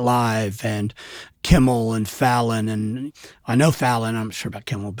Saturday Night Live and Kimmel and Fallon. And I know Fallon. I'm not sure about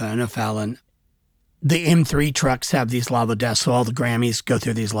Kimmel, but I know Fallon. The M3 trucks have these Lavo desks, so all the Grammys go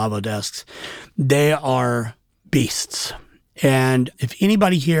through these Lavo desks. They are beasts. And if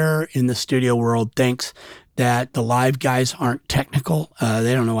anybody here in the studio world thinks that the live guys aren't technical,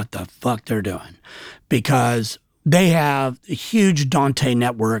 they don't know what the fuck they're doing, because they have a huge Dante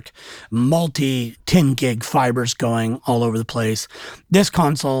network, multi 10 gig fibers going all over the place. This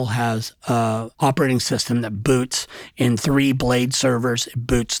console has an operating system that boots in 3 blade servers. It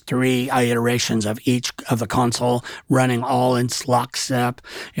boots 3 iterations of each of the console running all in lockstep.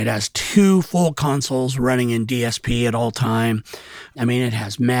 It has 2 full consoles running in DSP at all time. I mean, it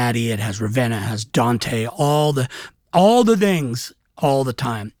has Maddie, it has Ravenna, it has Dante, all the things all the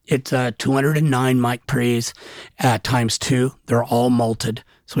time. It's 209 mic pre's times 2. They're all multed.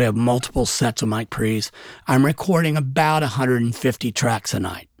 So we have multiple sets of mic pre's. I'm recording about 150 tracks a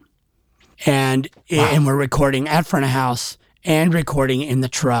night. And we're recording at front of house and recording in the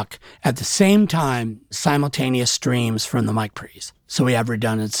truck at the same time, simultaneous streams from the mic pre's. So we have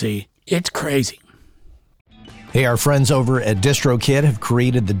redundancy. It's crazy. Hey, our friends over at DistroKid have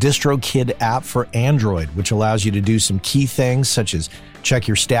created the DistroKid app for Android, which allows you to do some key things such as check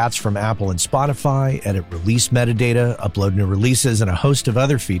your stats from Apple and Spotify, edit release metadata, upload new releases, and a host of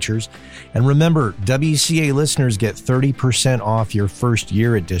other features. And remember, WCA listeners get 30% off your first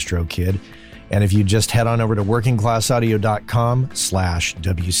year at DistroKid. And if you just head on over to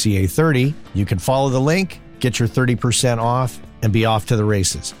workingclassaudio.com/WCA30, you can follow the link, get your 30% off, and be off to the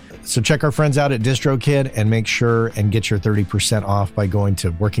races. So check our friends out at DistroKid and make sure and get your 30% off by going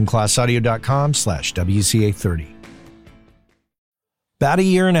to workingclassaudio.com/WCA30. About a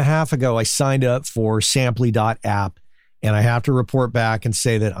year and a half ago, I signed up for Samply.app, and I have to report back and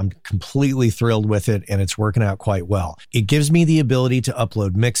say that I'm completely thrilled with it, and it's working out quite well. It gives me the ability to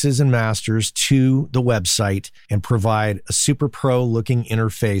upload mixes and masters to the website and provide a super pro looking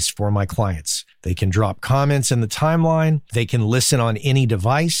interface for my clients. They can drop comments in the timeline. They can listen on any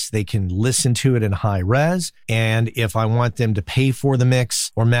device. They can listen to it in high res. And if I want them to pay for the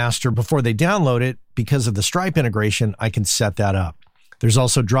mix or master before they download it, because of the Stripe integration, I can set that up. There's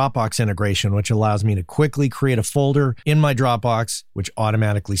also Dropbox integration, which allows me to quickly create a folder in my Dropbox, which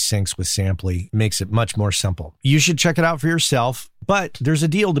automatically syncs with Samply, makes it much more simple. You should check it out for yourself, but there's a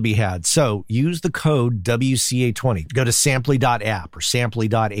deal to be had. So use the code WCA20. Go to Samply.app or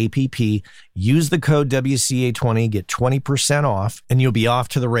Samply.app. Use the code WCA20, get 20% off, and you'll be off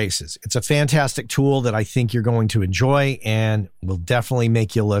to the races. It's a fantastic tool that I think you're going to enjoy and will definitely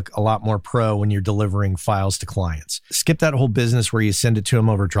make you look a lot more pro when you're delivering files to clients. Skip that whole business where you send it to them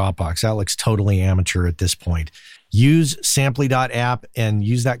over Dropbox. That looks totally amateur at this point. Use Samply.app and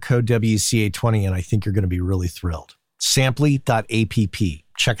use that code WCA20, and I think you're going to be really thrilled. Samply.app.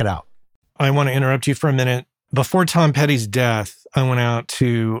 Check it out. I want to interrupt you for a minute. Before Tom Petty's death, I went out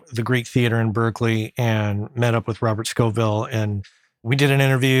to the Greek Theater in Berkeley and met up with Robert Scoville, and we did an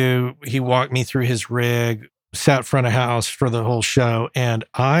interview. He walked me through his rig, sat front of house for the whole show, and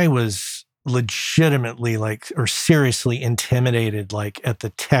I was legitimately seriously intimidated at the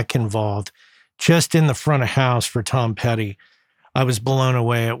tech involved just in the front of house for Tom Petty. I was blown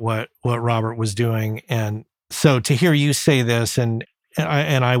away at what Robert was doing. And so to hear you say this, and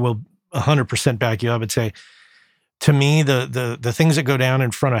I will 100% back you up and say, to me, the things that go down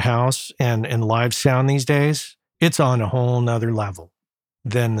in front of house and live sound these days, it's on a whole nother level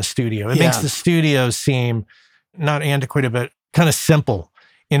than the studio. It makes the studio seem not antiquated, but kind of simple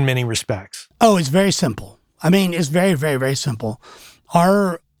in many respects. Oh, it's very simple. I mean, it's very, very, very simple.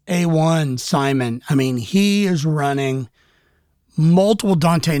 Our A1 Simon, I mean, he is running multiple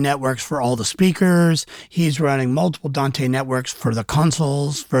Dante networks for all the speakers. He's running multiple Dante networks for the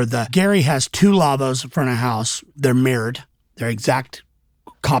consoles. Gary has 2 Lavos in front of house. They're mirrored. They're exact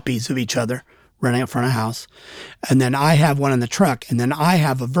copies of each other running in front of house. And then I have one in the truck, and then I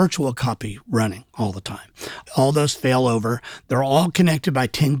have a virtual copy running all the time. All those fail over. They're all connected by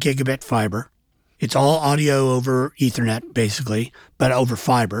 10 gigabit fiber. It's all audio over Ethernet, basically, but over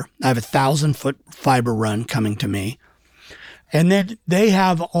fiber. I have a 1,000-foot fiber run coming to me. And then they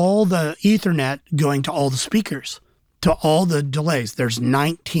have all the Ethernet going to all the speakers, to all the delays. There's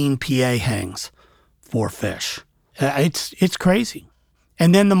 19 PA hangs for Fish. It's crazy.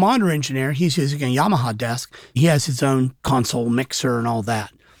 And then the monitor engineer, he's using a Yamaha desk. He has his own console mixer and all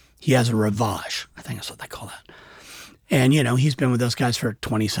that. He has a Ravage. I think that's what they call that. And, he's been with those guys for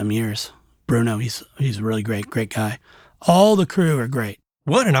 20-some years. Bruno, he's a really great guy. All the crew are great.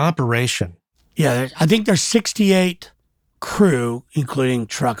 What an operation. Yeah, I think there's 68 crew, including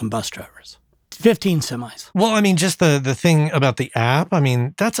truck and bus drivers. 15 semis. Well, I mean, just the thing about the app, I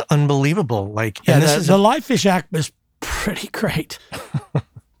mean, that's unbelievable. Like, yeah, the Live Fish app is pretty great.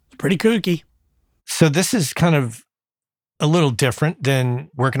 It's pretty kooky. So this is kind of a little different than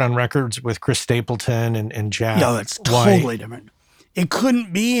working on records with Chris Stapleton and Jack. No, it's totally different. It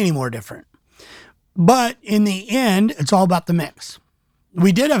couldn't be any more different. But in the end, it's all about the mix.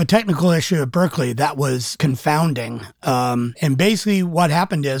 We did have a technical issue at Berkeley that was confounding. And basically what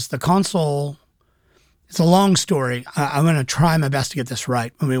happened is the console, it's a long story. I'm going to try my best to get this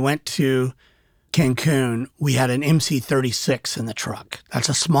right. When we went to Cancun, we had an MC36 in the truck. That's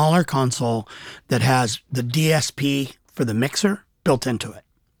a smaller console that has the DSP for the mixer built into it.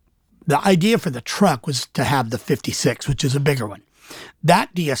 The idea for the truck was to have the 56, which is a bigger one.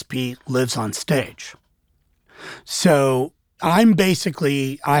 That DSP lives on stage. So I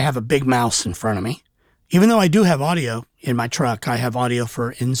have a big mouse in front of me. Even though I do have audio in my truck, I have audio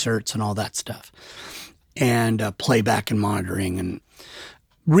for inserts and all that stuff. And playback and monitoring. And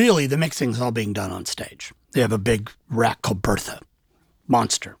really, the mixing is all being done on stage. They have a big rack called Bertha,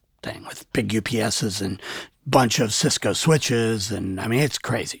 monster thing with big UPSs and bunch of Cisco switches. And I mean, it's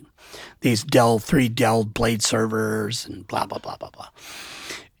crazy. These 3 Dell Blade servers and blah, blah, blah, blah, blah.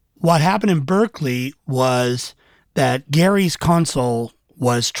 What happened in Berkeley was that Gary's console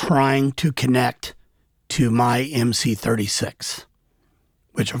was trying to connect to my MC36,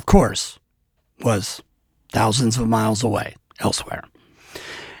 which of course was thousands of miles away elsewhere.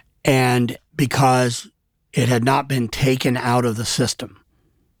 And because it had not been taken out of the system.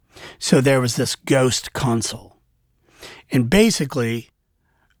 So there was this ghost console. And basically,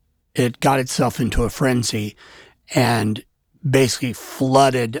 it got itself into a frenzy and basically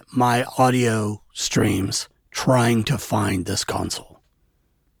flooded my audio streams trying to find this console.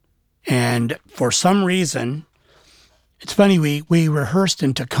 And for some reason, it's funny, we rehearsed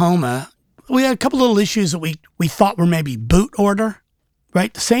in Tacoma. We had a couple little issues that we thought were maybe boot order,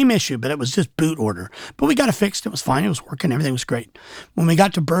 right? The same issue, but it was just boot order. But we got it fixed. It was fine. It was working. Everything was great. When we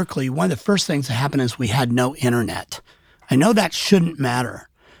got to Berkeley, one of the first things that happened is we had no internet. I know that shouldn't matter,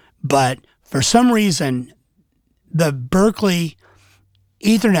 but for some reason, the Berkeley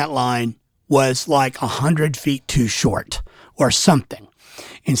Ethernet line was like 100 feet too short or something.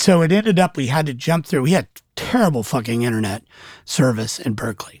 And so it ended up, we had to jump through. We had terrible fucking internet service in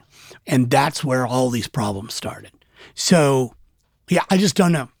Berkeley. And that's where all these problems started. So, yeah, I just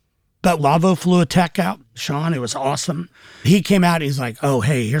don't know. But Lavo flew a tech out, Sean. It was awesome. He came out. He's like, "Oh,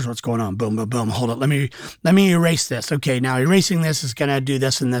 hey, here's what's going on. Boom, boom, boom. Hold it. Let me erase this. Okay, now erasing this is going to do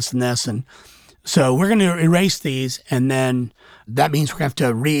this and this and this. And so we're going to erase these. And then that means we're going to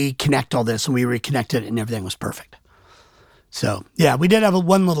have to reconnect all this." And we reconnected it and everything was perfect. So, yeah, we did have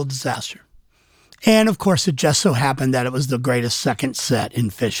one little disaster. And, of course, it just so happened that it was the greatest second set in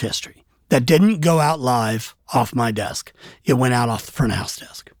Fish history. That didn't go out live off my desk. It went out off the front of house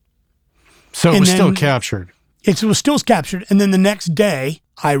desk. So it was still captured. It was still captured. And then the next day,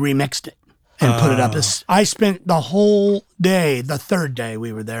 I remixed it and put it up. I spent the whole day, the third day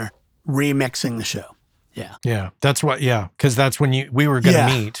we were there, remixing the show. Yeah. Yeah. That's what, yeah. Because that's when we were going to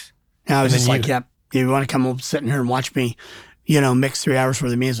meet. And I was just like, "Yep, you want to come up sitting here and watch me, mix 3 hours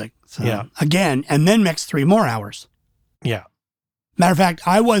worth of music." So, yeah. Again, and then mix 3 more hours. Yeah. Matter of fact,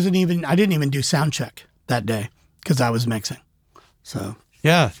 I didn't even do sound check that day because I was mixing. So.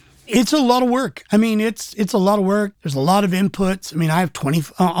 Yeah. It's a lot of work. I mean, it's a lot of work. There's a lot of inputs. I mean, I have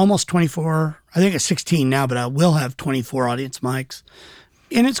almost 24. I think it's 16 now, but I will have 24 audience mics,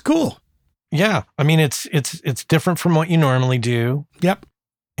 and it's cool. Yeah, I mean, it's different from what you normally do. Yep.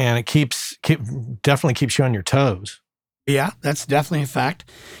 And it definitely keeps you on your toes. Yeah, that's definitely a fact.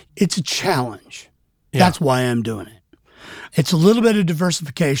 It's a challenge. Yeah. That's why I'm doing it. It's a little bit of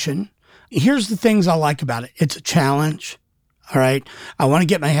diversification. Here's the things I like about it. It's a challenge. All right. I want to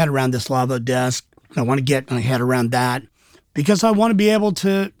get my head around this Lavo desk. I want to get my head around that because I want to be able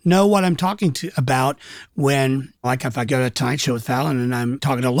to know what I'm talking about when, like if I go to a Tonight Show with Fallon and I'm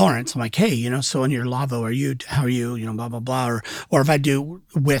talking to Lawrence, I'm like, hey, so in your Lavo, how are you, blah, blah, blah. Or if I do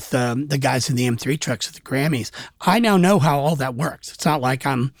with the guys in the M3 trucks at the Grammys, I now know how all that works. It's not like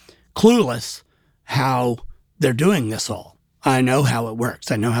I'm clueless how they're doing this all. I know how it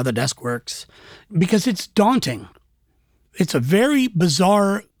works. I know how the desk works because it's daunting. It's a very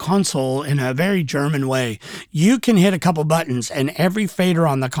bizarre console in a very German way. You can hit a couple buttons and every fader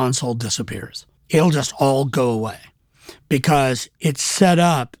on the console disappears. It'll just all go away because it's set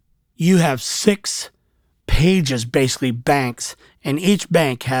up. You have 6 pages, basically banks, and each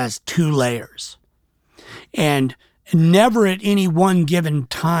bank has 2 layers. And never at any one given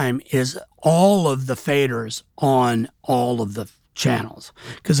time is all of the faders on all of the channels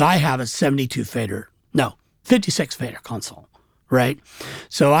because I have a 56 fader console, right?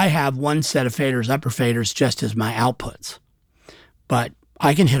 So I have one set of faders, upper faders, just as my outputs. But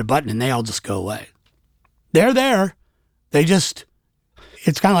I can hit a button and they all just go away. They're there. It's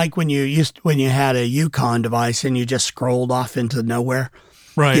kind of like when you had a Yukon device and you just scrolled off into nowhere.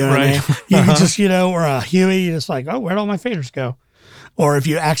 Right, you know right. What I mean? You could just, or a Huey, you're just like, oh, where'd all my faders go? Or if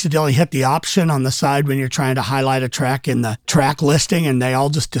you accidentally hit the option on the side when you're trying to highlight a track in the track listing and they all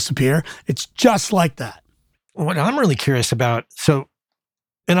just disappear, it's just like that. What I'm really curious about, and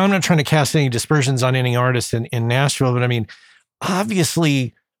I'm not trying to cast any dispersions on any artist in Nashville, but I mean,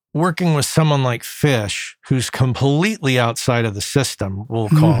 obviously working with someone like Fish, who's completely outside of the system, we'll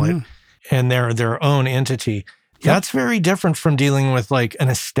call it, and they're their own entity, that's very different from dealing with like an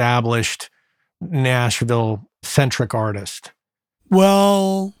established Nashville-centric artist.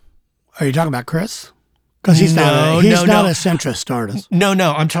 Well, are you talking about Chris? Because he's not a centrist artist. No,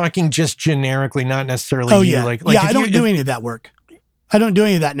 I'm talking just generically, not necessarily you. Yeah. Like I don't do any of that work. I don't do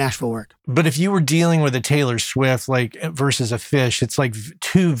any of that Nashville work. But if you were dealing with a Taylor Swift versus a Fish, it's like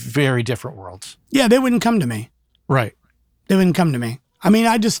 2 very different worlds. Yeah, they wouldn't come to me. Right. They wouldn't come to me. I mean,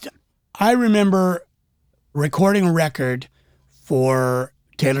 I remember recording a record for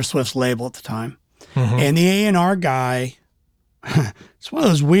Taylor Swift's label at the time. And the A&R guy, it's one of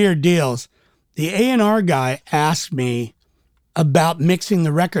those weird deals. The A&R guy asked me about mixing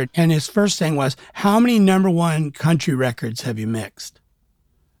the record. And his first thing was, how many #1 country records have you mixed?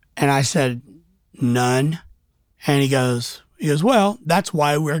 And I said, none. And he goes, well, that's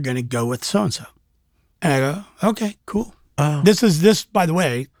why we're going to go with so-and-so. And I go, okay, cool. This, by the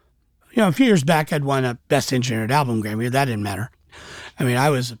way, a few years back, I'd won a Best Engineered Album Grammy. That didn't matter. I mean, I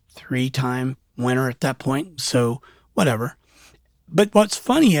was a 3-time winner at that point. So whatever. But what's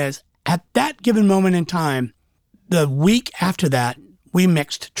funny is, at that given moment in time, the week after that, we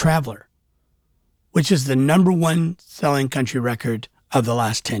mixed Traveler, which is the #1 selling country record of the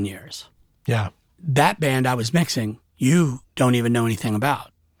last 10 years. Yeah. That band I was mixing, you don't even know anything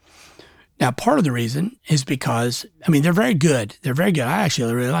about. Now, part of the reason is because, I mean, they're very good. They're very good. I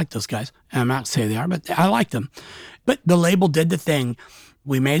actually really like those guys. I'm not saying they are, but I like them. But the label did the thing.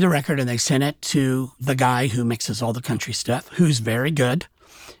 We made the record and they sent it to the guy who mixes all the country stuff, who's very good.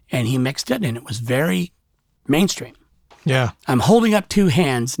 And he mixed it, and it was very mainstream. Yeah. I'm holding up 2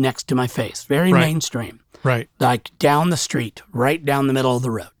 hands next to my face. Very mainstream. Right. Like down the street, right down the middle of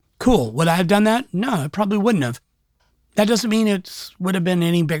the road. Cool. Would I have done that? No, I probably wouldn't have. That doesn't mean it would have been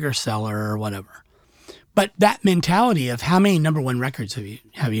any bigger seller or whatever. But that mentality of how many #1 records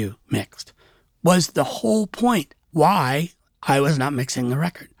have you mixed was the whole point why I was not mixing the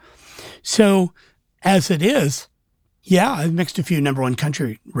record. So as it is, yeah, I've mixed a few #1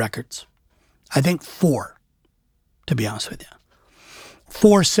 country records. I think 4, to be honest with you.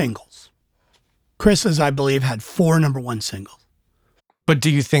 4 singles. Chris's, I believe, had 4 #1 singles. But do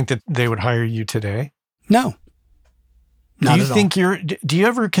you think that they would hire you today? No. Not do you at think all. do you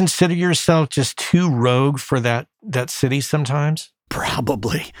ever consider yourself just too rogue for that city sometimes?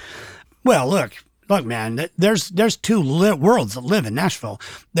 Probably. Well, look, man, there's 2 worlds that live in Nashville.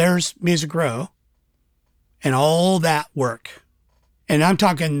 There's Music Row and all that work. And I'm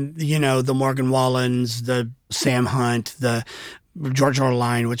talking, the Morgan Wallens, the Sam Hunt, the George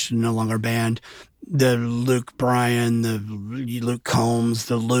Orline, which is no longer a band, the Luke Bryan, the Luke Combs,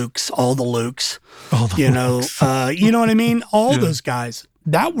 the Lukes, all the Lukes, Lukes. you know what I mean? All those guys.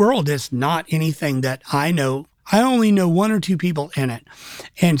 That world is not anything that I know. I only know 1 or 2 people in it.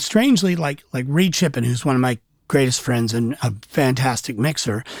 And strangely, like Reed Shippen, who's one of my greatest friends and a fantastic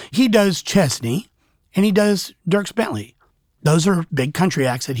mixer, he does Chesney and he does Dierks Bentley. Those are big country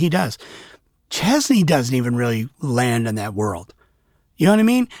acts that he does. Chesney doesn't even really land in that world. You know what I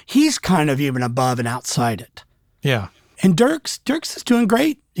mean? He's kind of even above and outside it. Yeah. And Dirks is doing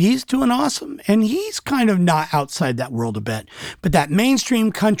great. He's doing awesome. And he's kind of not outside that world a bit. But that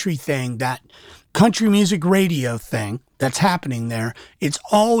mainstream country thing, that country music radio thing that's happening there, it's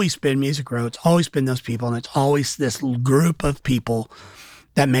always been Music Row. It's always been those people. And it's always this group of people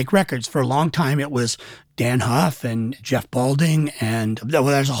that make records. For a long time, it was Dan Huff and Jeff Balding. And well,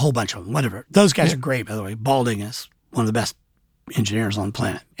 there's a whole bunch of them, whatever. Those guys are great, by the way. Balding is one of the best engineers on the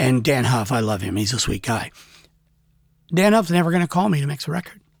planet. And Dan Huff, I love him. He's a sweet guy. Dan Huff's never going to call me to mix a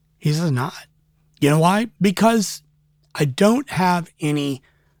record. He says not. You know why? Because I don't have any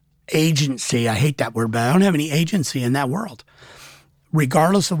agency. I hate that word, but I don't have any agency in that world,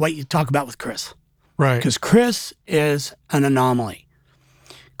 regardless of what you talk about with Chris. Right. Because Chris is an anomaly.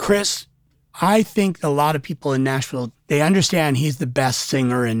 Chris, I think a lot of people in Nashville, they understand he's the best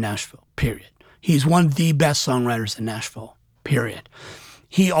singer in Nashville, period. He's one of the best songwriters in Nashville, period.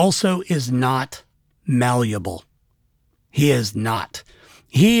 He also is not malleable. He is not.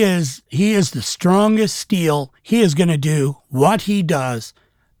 He is the strongest steel. He is going to do what he does,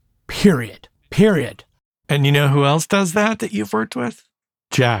 period. And you know who else does that you've worked with?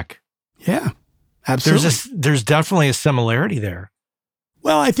 Jack. Yeah, absolutely. There's definitely a similarity there.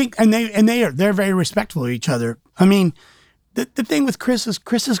 Well, I think, they're very respectful of each other. I mean, the thing with Chris is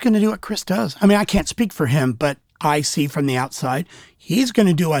going to do what Chris does. I mean, I can't speak for him, but I see from the outside, he's going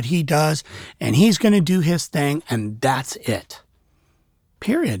to do what he does, and he's going to do his thing, and that's it.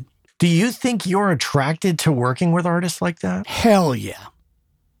 Period. Do you think you're attracted to working with artists like that? Hell yeah.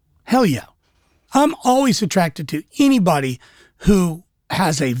 Hell yeah. I'm always attracted to anybody who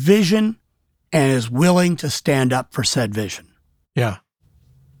has a vision and is willing to stand up for said vision. Yeah.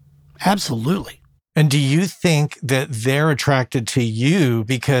 Absolutely. And do you think that they're attracted to you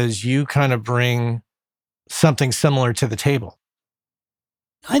because you kind of bring something similar to the table?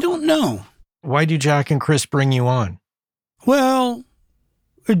 I don't know. Why do Jack and Chris bring you on? Well,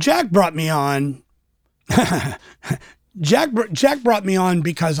 Jack brought me on. Jack brought me on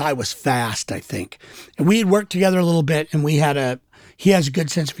because I was fast, I think. And we had worked together a little bit, and he has a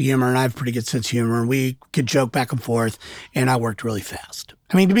good sense of humor, and I have a pretty good sense of humor, and we could joke back and forth, and I worked really fast.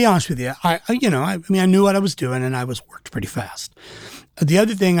 I mean, to be honest with you, I knew what I was doing, and I worked pretty fast. The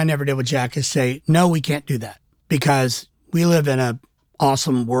other thing I never did with Jack is say, no, we can't do that, because we live in an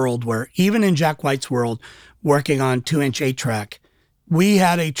awesome world where even in Jack White's world, working on 2-inch 8-track, we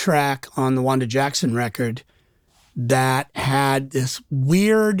had a track on the Wanda Jackson record that had this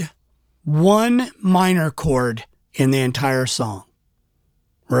weird one minor chord in the entire song,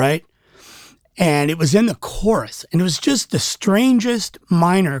 right? And it was in the chorus, and it was just the strangest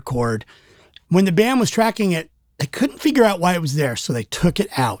minor chord. When the band was tracking it, they couldn't figure out why it was there, so they took it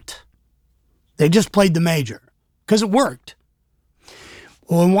out. They just played the major because it worked.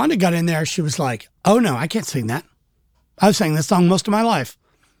 Well, when Wanda got in there, she was like, oh no, I can't sing that. I've sang this song most of my life.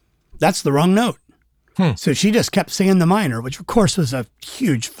 That's the wrong note. So she just kept singing the minor, which of course was a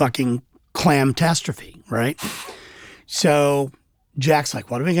huge fucking clam-tastrophe, right? So Jack's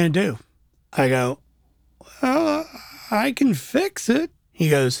like, what are we going to do? I go, well, I can fix it. He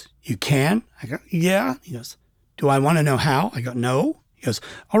goes, you can? I go, yeah. He goes, do I want to know how? I go, no. He goes,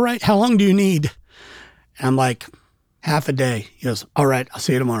 all right, how long do you need? And I'm like, half a day. He goes, all right, I'll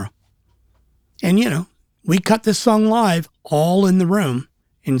see you tomorrow. And, we cut this song live all in the room.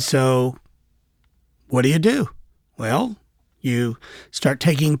 And so what do? Well, you start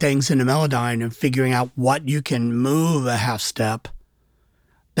taking things into Melodyne and figuring out what you can move a half step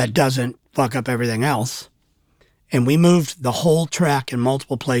that doesn't fuck up everything else. And we moved the whole track in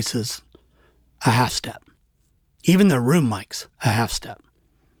multiple places a half step. Even the room mics, a half step.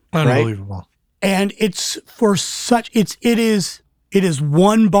 Unbelievable. Right? And it's for such, it is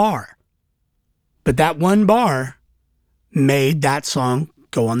one bar. But that one bar made that song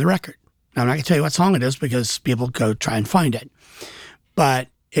go on the record. Now, I'm not going to tell you what song it is because people go try and find it. But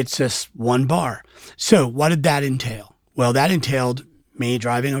it's just one bar. So what did that entail? Well, that entailed me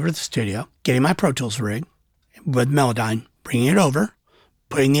driving over to the studio, getting my Pro Tools rig with Melodyne, bringing it over,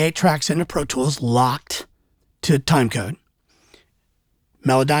 putting the 8 tracks into Pro Tools locked to timecode,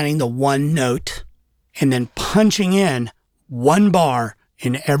 Melodyning the one note, and then punching in one bar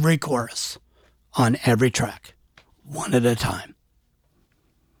in every chorus on every track, one at a time,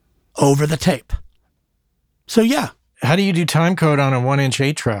 over the tape. So yeah. How do you do timecode on a 1-inch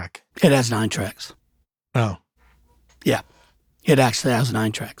 8-track? It has 9 tracks. Oh. Yeah. It actually has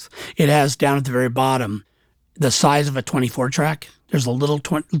 9 tracks. It has down at the very bottom, the size of a 24 track. There's a little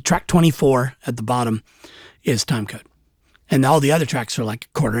track 24 at the bottom is timecode. And all the other tracks are like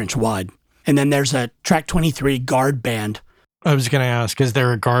a 1/4 inch wide. And then there's a track 23 guard band. I was going to ask, is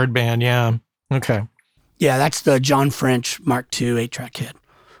there a guard band? Yeah. Okay. Yeah, that's the John French Mark II 8-track kit.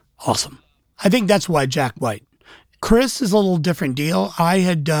 Awesome. I think that's why Jack White. Chris is a little different deal. I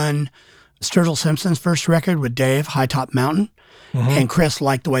had done Sturgill Simpson's first record with Dave, High Top Mountain, and Chris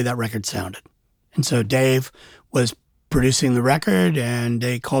liked the way that record sounded. And so Dave was producing the record, and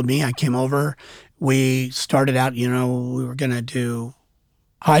they called me. I came over. We started out, we were going to do,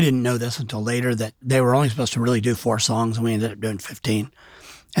 I didn't know this until later, that they were only supposed to really do 4 songs, and we ended up doing 15.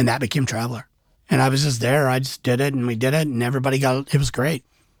 And that became Traveler. And I was just there. I just did it, and we did it, and everybody it was great.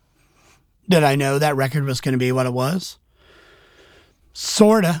 Did I know that record was going to be what it was?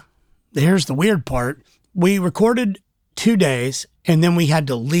 Sorta. Here's the weird part. We recorded 2 days, and then we had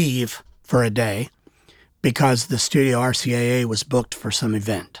to leave for a day because the studio RCAA was booked for some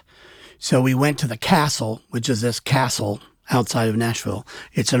event. So we went to the Castle, which is this castle outside of Nashville.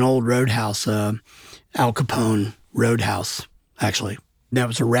 It's an old roadhouse, Al Capone Roadhouse, actually. That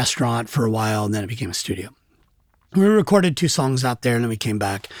was a restaurant for a while, and then it became a studio. We recorded 2 songs out there, and then we came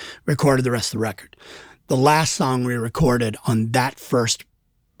back, recorded the rest of the record. The last song we recorded on that first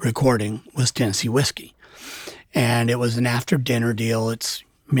recording was Tennessee Whiskey. And it was an after-dinner deal.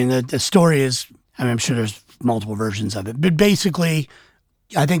 The story is, I'm sure there's multiple versions of it. But basically,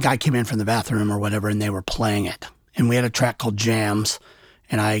 I think I came in from the bathroom or whatever, and they were playing it. And we had a track called Jams.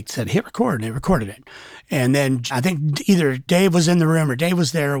 And I said, hit record, and they recorded it. And then I think either Dave was in the room or Dave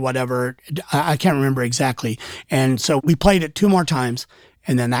was there or whatever. I can't remember exactly. And so we played it 2 more times,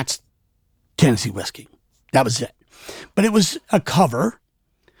 and then that's Tennessee Whiskey. That was it. But it was a cover.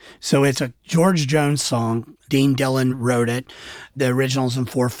 So it's a George Jones song. Dean Dillon wrote it. The original's in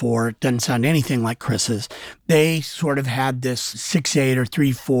 4/4. It doesn't sound anything like Chris's. They sort of had this 6/8 or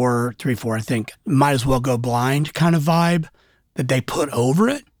 3/4, I think, Might As Well Go Blind kind of vibe that they put over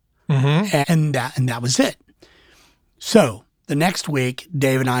it. And that was it. So the next week,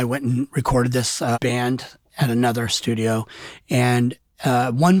 Dave and I went and recorded this band at another studio. And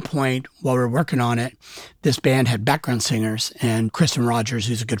at one point, while we were working on it, this band had background singers. And Kristen Rogers,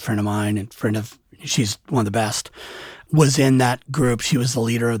 who's a good friend of mine and she's one of the best, was in that group. She was the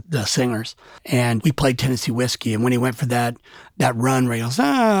leader of the singers. And we played Tennessee Whiskey. And when he went for that run where he goes,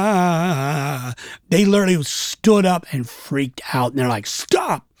 they literally stood up and freaked out. And they're like,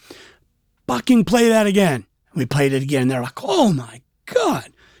 stop, fucking play that again. And we played it again. And they're like, oh my God,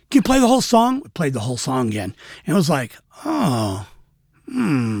 can you play the whole song? We played the whole song again. And it was like,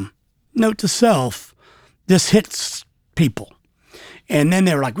 note to self, this hits people. And then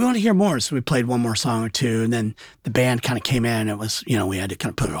they were like, we want to hear more. So we played 1 more song or 2. And then the band kind of came in. It was, we had to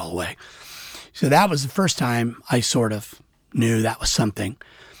kind of put it all away. So that was the first time I sort of knew that was something.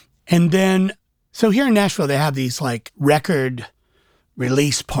 And then, so here in Nashville, they have these like record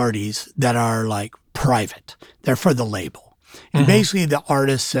release parties that are like private. They're for the label. And basically the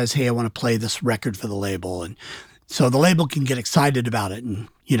artist says, hey, I want to play this record for the label. And so the label can get excited about it and,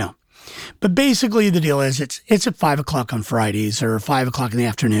 But basically the deal is it's at 5 o'clock on Fridays or 5 o'clock in the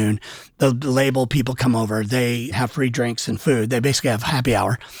afternoon. The label people come over. They have free drinks and food. They basically have happy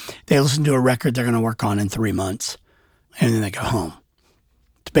hour. They listen to a record they're going to work on in 3 months. And then they go home.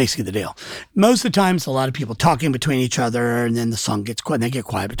 It's basically the deal. Most of the time, it's a lot of people talking between each other, and then the song gets quiet, and they get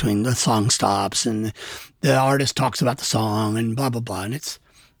quiet between the song stops, and the artist talks about the song, and blah, blah, blah. And it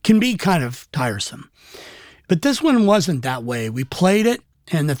can be kind of tiresome. But this one wasn't that way. We played it,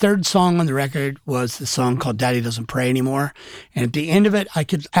 and the third song on the record was the song called Daddy Doesn't Pray Anymore. And at the end of it, I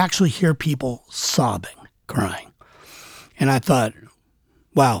could actually hear people sobbing, crying. And I thought,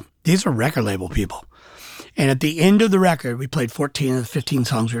 wow, these are record label people. And at the end of the record, we played 14 of the 15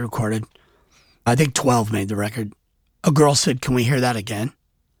 songs we recorded. I think 12 made the record. A girl said, can we hear that again?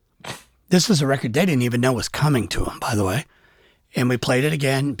 This is a record they didn't even know was coming to them, by the way. And we played it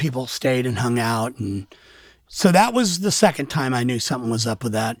again. People stayed and hung out. And so that was the second time I knew something was up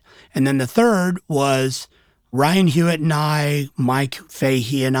with that. And then the third was Ryan Hewitt and I, Mike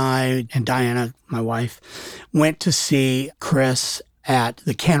Fahey and I, and Diana, my wife, went to see Chris at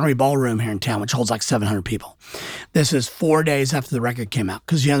the Cannery Ballroom here in town, which holds like 700 people. This is 4 days after the record came out,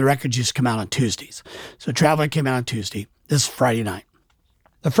 because, the records used to come out on Tuesdays. So Traveler came out on Tuesday. This is Friday night.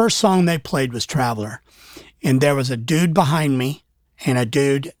 The first song they played was Traveler, and there was a dude behind me and a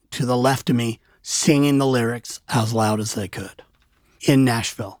dude to the left of me singing the lyrics as loud as they could in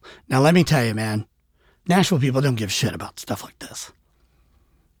Nashville. Now, let me tell you, man, Nashville people don't give a shit about stuff like this.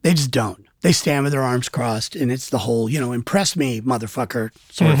 They just don't. They stand with their arms crossed, and it's the whole, impress me, motherfucker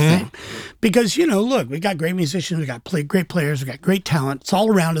sort of thing. Because, look, we got great musicians, we got great players, we got great talent. It's all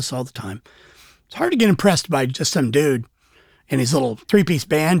around us all the time. It's hard to get impressed by just some dude and his little 3-piece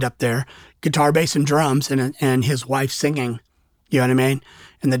band up there, guitar, bass, and drums, and his wife singing, you know what I mean?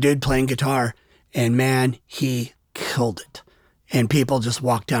 And the dude playing guitar, and man, he killed it. And people just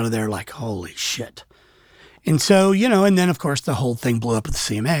walked out of there like, holy shit. And so, and then of course the whole thing blew up with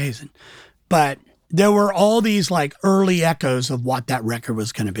the CMAs. But there were all these like early echoes of what that record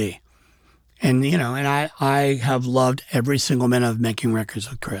was going to be. And, and I have loved every single minute of making records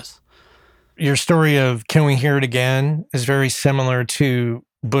with Chris. Your story of Can We Hear It Again is very similar to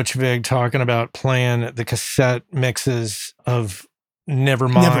Butch Vig talking about playing the cassette mixes of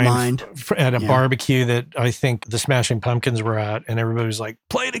Nevermind at a barbecue that I think the Smashing Pumpkins were at, and everybody was like,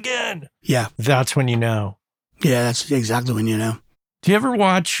 play it again. Yeah. That's when you know. Yeah, that's exactly when you know. Do you ever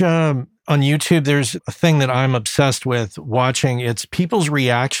watch on YouTube? There's a thing that I'm obsessed with watching. It's people's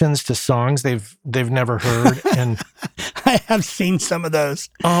reactions to songs they've never heard. And I have seen some of those.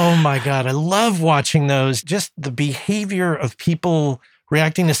 Oh my God. I love watching those. Just the behavior of people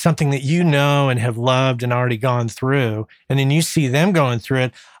reacting to something that you know and have loved and already gone through. And then you see them going through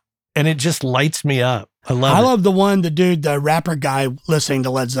it and it just lights me up. I love the rapper guy listening to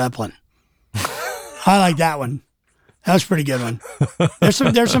Led Zeppelin. I like that one. That was a pretty good one.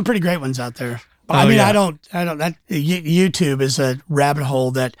 There's some pretty great ones out there. I don't, YouTube is a rabbit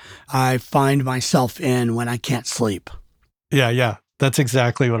hole that I find myself in when I can't sleep. Yeah. That's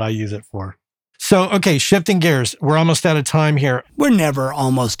exactly what I use it for. So, okay, shifting gears. We're almost out of time here. We're never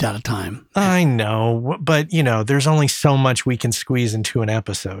almost out of time. I know, but there's only so much we can squeeze into an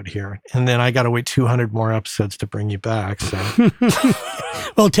episode here. And then I got to wait 200 more episodes to bring you back. So,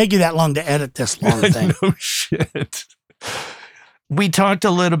 well, it'll take you that long to edit this long thing. No shit. We talked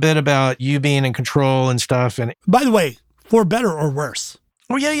a little bit about you being in control and stuff. And by the way, for better or worse.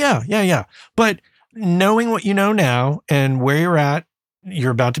 Oh, yeah. But knowing what you know now and where you're at, you're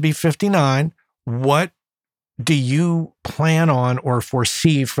about to be 59. What do you plan on or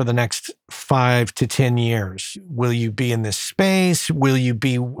foresee for the next 5 to 10 years? Will you be in this space? Will you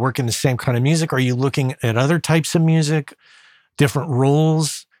be working the same kind of music? Are you looking at other types of music, different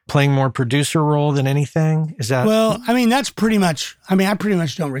roles, playing more producer role than anything? Is that? Well, that's pretty much, I pretty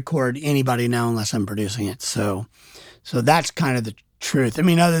much don't record anybody now unless I'm producing it. So that's kind of the truth.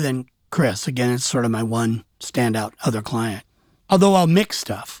 Other than Chris, again, it's sort of my one standout other client. Although I'll mix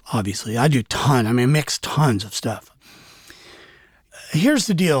stuff, obviously. I do mix tons of stuff. Here's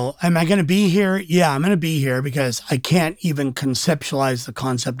the deal. Am I going to be here? Yeah, I'm going to be here because I can't even conceptualize the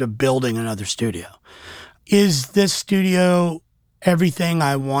concept of building another studio. Is this studio everything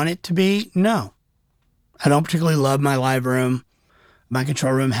I want it to be? No. I don't particularly love my live room. My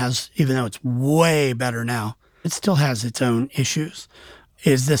control room has, even though it's way better now, it still has its own issues.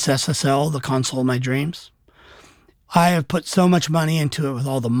 Is this SSL the console of my dreams? I have put so much money into it with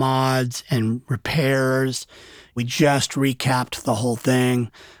all the mods and repairs. We just recapped the whole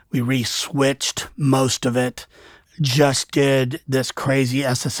thing. We re-switched most of it. Just did this crazy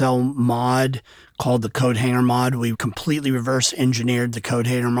SSL mod called the Code Hanger mod. We completely reverse engineered the Code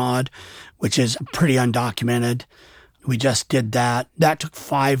Hanger mod, which is pretty undocumented. We just did that. That took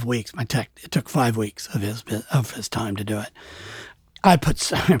 5 weeks. It took 5 weeks of his time to do it. I put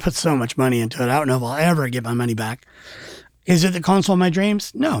so much money into it. I don't know if I'll ever get my money back. Is it the console of my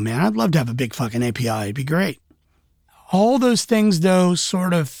dreams? No, man. I'd love to have a big fucking API. It'd be great. All those things, though,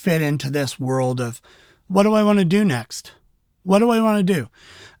 sort of fit into this world of what do I want to do next? What do I want to do?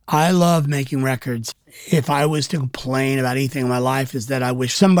 I love making records. If I was to complain about anything in my life, is that I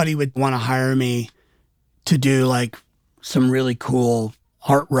wish somebody would want to hire me to do like some really cool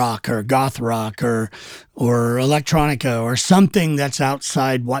art rock or goth rock or electronica or something that's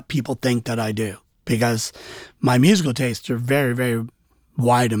outside what people think that I do, because my musical tastes are very, very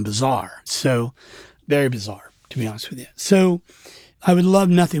wide and bizarre. So very bizarre, to be honest with you. So I would love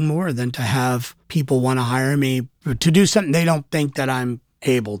nothing more than to have people want to hire me to do something they don't think that I'm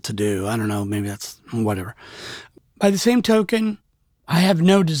able to do. I don't know, maybe that's whatever. By the same token, I have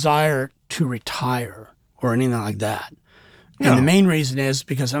no desire to retire or anything like that. And the main reason is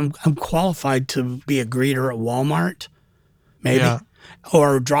because I'm qualified to be a greeter at Walmart, maybe,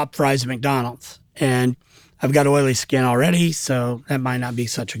 or drop fries at McDonald's. And I've got oily skin already, so that might not be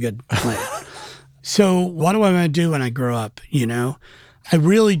such a good plan. So what do I want to do when I grow up, I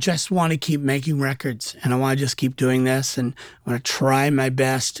really just want to keep making records, and I want to just keep doing this, and I want to try my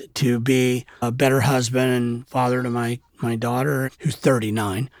best to be a better husband and father to my daughter, who's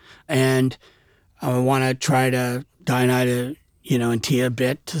 39. And I want to try to Diana, and Tia a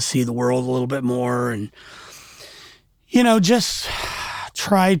bit to see the world a little bit more and, just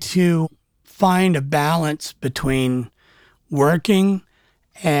try to find a balance between working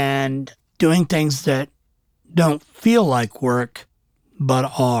and doing things that don't feel like work,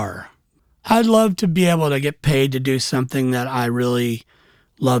 but are. I'd love to be able to get paid to do something that I really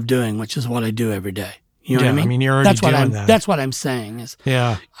love doing, which is what I do every day. You know what I mean? I mean, you're already doing that. That's what I'm saying is,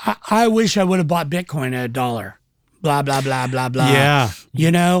 I wish I would have bought Bitcoin at $1. Blah, blah, blah, blah, blah. Yeah.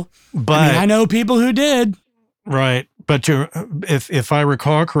 You know? But I mean, I know people who did. Right. But if I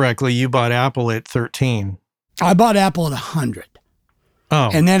recall correctly, you bought Apple at 13. I bought Apple at 100.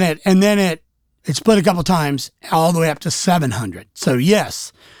 Oh. And then it split a couple times all the way up to 700. So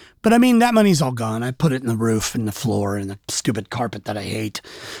yes. But I mean, that money's all gone. I put it in the roof and the floor and the stupid carpet that I hate.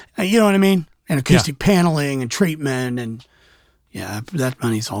 You know what I mean? And acoustic paneling and treatment, and that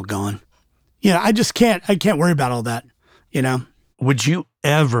money's all gone. I can't worry about all that, Would you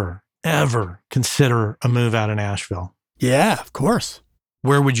ever consider a move out of Nashville? Yeah, of course.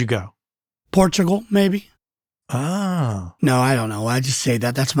 Where would you go? Portugal, maybe. Oh. No, I don't know. I just say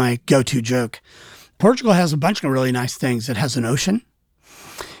that. That's my go-to joke. Portugal has a bunch of really nice things. It has an ocean.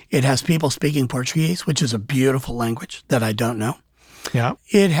 It has people speaking Portuguese, which is a beautiful language that I don't know. Yeah.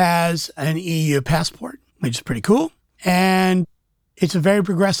 It has an EU passport, which is pretty cool. And it's a very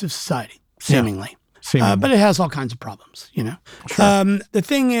progressive society, seemingly. But it has all kinds of problems, Sure. The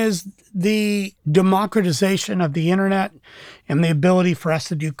thing is, the democratization of the internet and the ability for us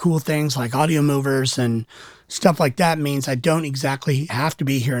to do cool things like audio movers and stuff like that means I don't exactly have to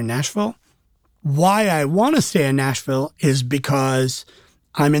be here in Nashville. Why I want to stay in Nashville is because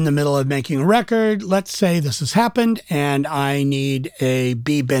I'm in the middle of making a record. Let's say this has happened and I need a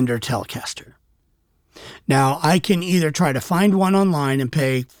B-bender Telecaster. Now, I can either try to find one online and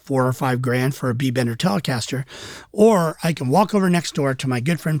pay $4 or $5 grand for a B-bender Telecaster, or I can walk over next door to my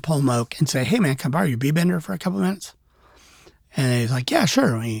good friend Paul Moak and say, hey man, can I borrow your B-bender for a couple of minutes? And he's like, yeah,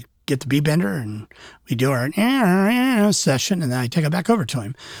 sure. We get the B-bender and we do our session, and then I take it back over to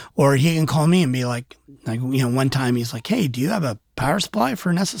him. Or he can call me and be like, one time he's like, hey, do you have a power supply for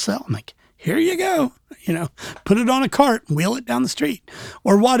an SSL? I'm like, here you go. Put it on a cart and wheel it down the street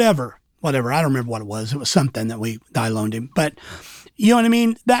or whatever. I don't remember what it was. It was something that I loaned him. But you know what I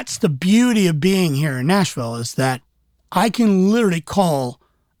mean? That's the beauty of being here in Nashville, is that I can literally call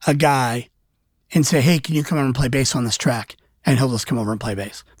a guy and say, hey, can you come over and play bass on this track? And he'll just come over and play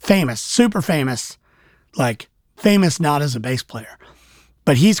bass. Famous, super famous, like famous not as a bass player.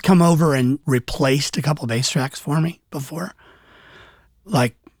 But he's come over and replaced a couple of bass tracks for me before,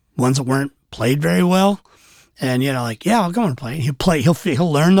 like ones that weren't played very well. And, I'll go and play.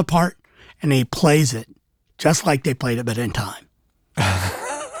 He'll learn the part, and he plays it just like they played it, but in time.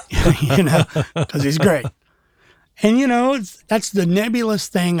 Because he's great. And, that's the nebulous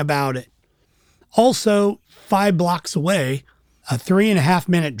thing about it. Also, 5 blocks away, a 3.5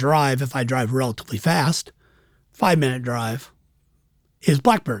 minute drive, if I drive relatively fast, 5-minute drive, is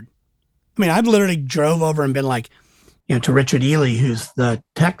Blackbird. I mean, I've literally drove over and been like, to Richard Ely, who's the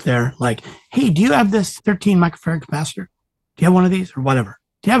tech there, like, hey, do you have this 13 microfarad capacitor? Do you have one of these or whatever?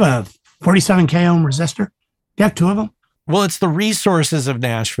 Do you have a 47K ohm resistor? Do you have 2 of them? Well, it's the resources of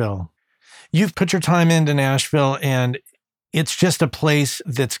Nashville. You've put your time into Nashville, and it's just a place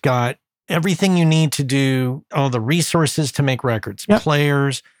that's got everything you need to do, all the resources to make records,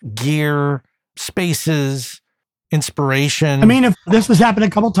 players, gear, spaces, inspiration. I mean, if this has happened a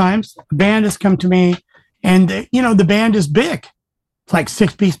couple times, a band has come to me, and the band is big. It's like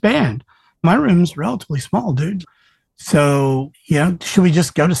 6-piece band. My room's relatively small, dude. So, should we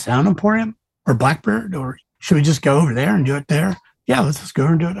just go to Sound Emporium or Blackbird, or should we just go over there and do it there? Yeah, let's just go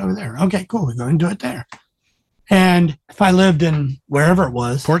and do it over there. Okay, cool. We go and do it there. And if I lived in wherever it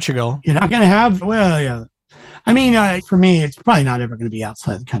was, Portugal, you're not going to have, I mean, for me, it's probably not ever going to be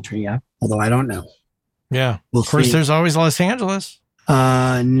outside the country. Yeah. Although I don't know. Yeah. We'll of course, see. There's always Los Angeles.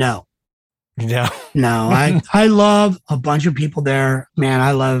 No. Yeah. No, I love a bunch of people there. Man,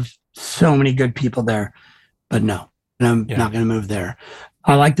 I love so many good people there. But no, I'm not going to move there.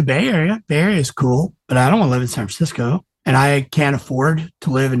 I like the Bay Area. Bay Area is cool, but I don't want to live in San Francisco. And I can't afford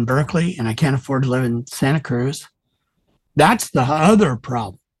to live in Berkeley, and I can't afford to live in Santa Cruz. That's the other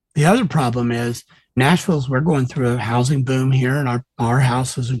problem. The other problem is we're going through a housing boom here, and our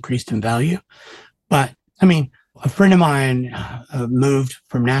house has increased in value. But I mean, a friend of mine moved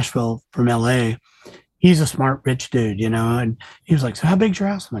from Nashville, from LA. He's a smart, rich dude, and he was like, so how big's your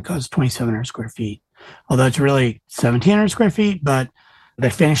house? I'm like, it's 2,700 square feet. Although it's really 1,700 square feet, but they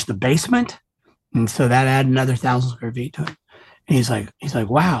finished the basement. And so that added another 1,000 square feet to it. And he's like,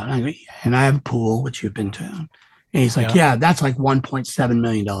 wow. And I have a pool, which you've been to. And he's like, yeah, that's like $1.7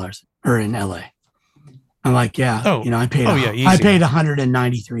 million or in LA. I'm like, yeah, I paid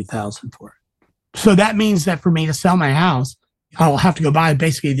 $193,000 for it. So that means that for me to sell my house, I'll have to go buy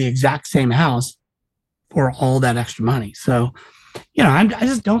basically the exact same house for all that extra money. So I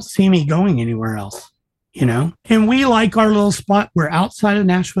just don't see me going anywhere else, And we like our little spot. We're outside of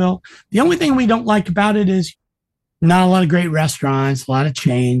Nashville. The only thing we don't like about it is not a lot of great restaurants, a lot of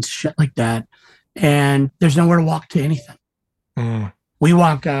chains, shit like that. And there's nowhere to walk to anything. Mm. We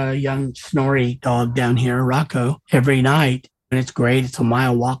walk a young Snorri dog down here, Rocco, every night. And it's great. It's a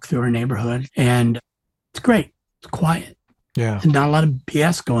mile walk through our neighborhood. And it's great. It's quiet. Yeah. And not a lot of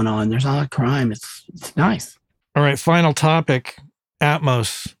BS going on. There's not a lot of crime. It's nice. All right. Final topic,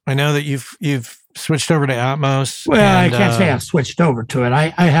 Atmos. I know that you've switched over to Atmos. Well, I can't say I've switched over to it. I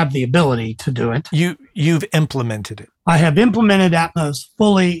have the ability to do it. You've implemented it. I have implemented Atmos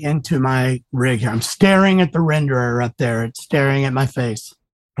fully into my rig here. I'm staring at the renderer up there. It's staring at my face.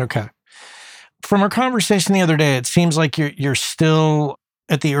 Okay. From our conversation the other day, it seems like you're still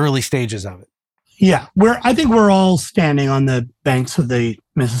at the early stages of it. Yeah, I think we're all standing on the banks of the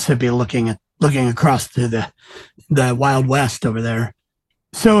Mississippi, looking across to the Wild West over there.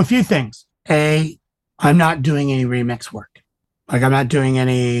 So a few things. A, I'm not doing any remix work. Like I'm not doing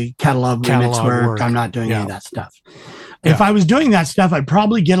any catalog remix work. I'm not doing any of that stuff. If I was doing that stuff, I'd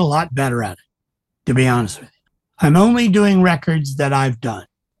probably get a lot better at it, to be honest with you. I'm only doing records that I've done.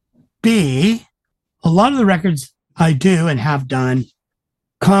 B, a lot of the records I do and have done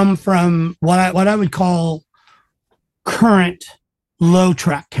come from what I would call current low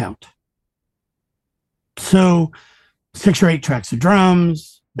track count. So 6 or 8 tracks of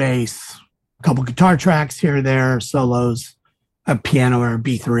drums, bass, a couple guitar tracks here or there, solos, a piano or a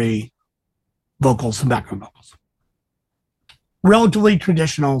B3, vocals, some background vocals. Relatively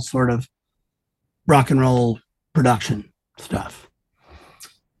traditional sort of rock and roll production stuff.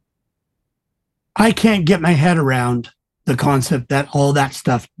 I can't get my head around the concept that all that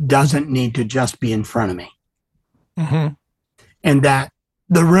stuff doesn't need to just be in front of me. Mm-hmm. And that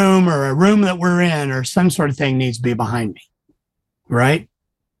the room or a room that we're in or some sort of thing needs to be behind me, right?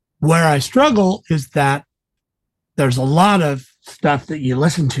 Where I struggle is that there's a lot of stuff that you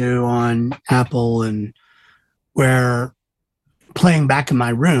listen to on Apple and where playing back in my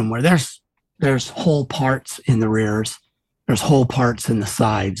room where there's whole parts in the rears, there's whole parts in the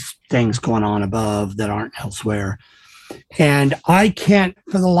sides, things going on above that aren't elsewhere. And I can't,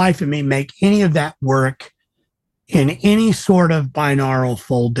 for the life of me, make any of that work in any sort of binaural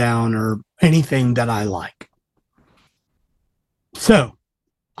fold down or anything that I like. So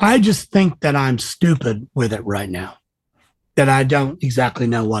I just think that I'm stupid with it right now, that I don't exactly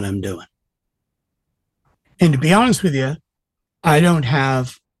know what I'm doing. And to be honest with you, I don't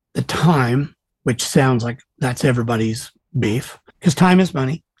have the time, which sounds like that's everybody's beef, because time is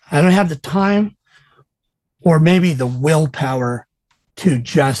money. I don't have the time or maybe the willpower to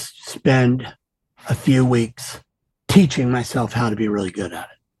just spend a few weeks teaching myself how to be really good at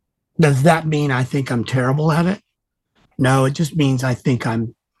it. Does that mean I think I'm terrible at it? No, it just means I think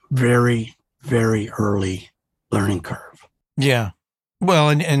I'm very, very early learning curve. Yeah. Well,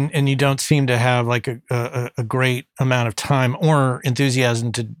 and you don't seem to have like a great amount of time or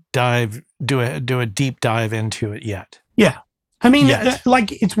enthusiasm to do a deep dive into it yet. Yeah. I mean,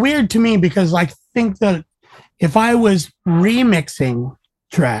 like it's weird to me because I think that if I was remixing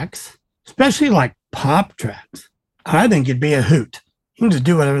tracks, especially like pop tracks, I think it'd be a hoot. You can just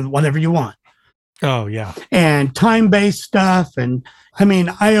do whatever you want. Oh, yeah. And time-based stuff. And I mean,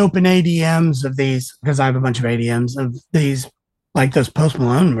 I open ADMs of these because I have a bunch of ADMs of these, like those Post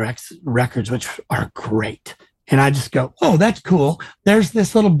Malone records, which are great. And I just go, oh, that's cool. There's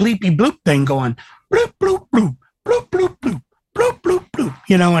this little bleepy bloop thing going, bloop, bloop, bloop, bloop, bloop, bloop, bloop, bloop, bloop.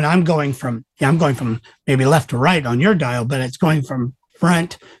 And I'm going from maybe left to right on your dial, but it's going from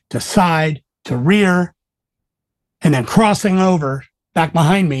front to side to rear and then crossing over back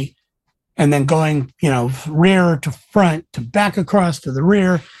behind me and then going, rear to front to back across to the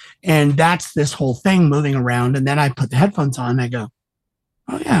rear. And that's this whole thing moving around. And then I put the headphones on and I go,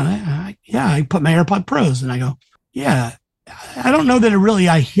 oh, yeah. I put my AirPod Pros and I go, yeah. I don't know that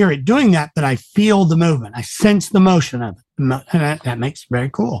I hear it doing that, but I feel the movement. I sense the motion of it. And that makes it very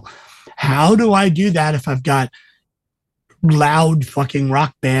cool. How do I do that if I've got loud fucking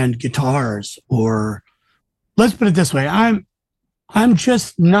rock band guitars? Or let's put it this way. I'm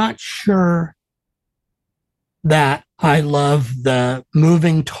just not sure that I love the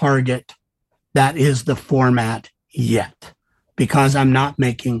moving target that is the format yet, because I'm not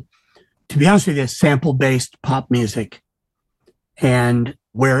making, to be honest with you, sample-based pop music and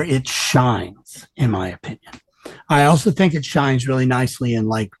where it shines, in my opinion. I also think it shines really nicely in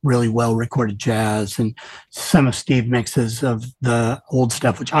like really well-recorded jazz, and some of Steve mixes of the old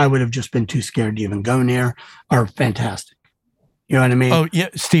stuff, which I would have just been too scared to even go near, are fantastic. You know what I mean? Oh, yeah.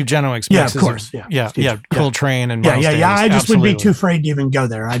 Steve Genowick's Yeah, of mixes. course. Yeah. Steve, Coltrane and yeah, Miles yeah. Davis. I just would be Absolutely. too afraid to even go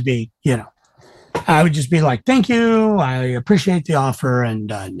there. I'd be, I would just be like, thank you. I appreciate the offer. And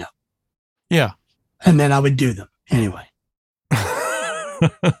no. Yeah. And then I would do them anyway.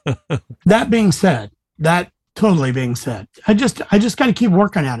 That being said, I just got to keep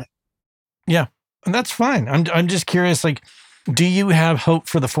working at it. Yeah. And that's fine. I'm just curious, like, do you have hope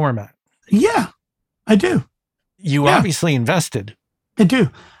for the format? Yeah, I do. You obviously invested. I do.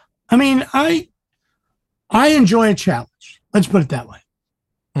 I mean, I enjoy a challenge. Let's put it that way.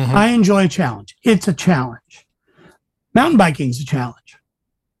 Mm-hmm. I enjoy a challenge. It's a challenge. Mountain biking is a challenge.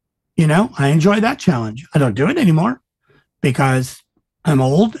 I enjoy that challenge. I don't do it anymore because I'm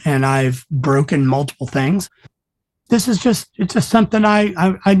old and I've broken multiple things. It's just something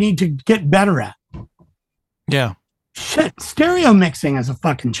I need to get better at. Yeah. Shit, stereo mixing is a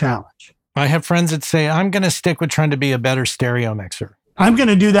fucking challenge. I have friends that say, I'm going to stick with trying to be a better stereo mixer. I'm going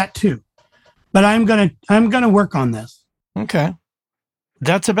to do that too. But I'm going to work on this. Okay.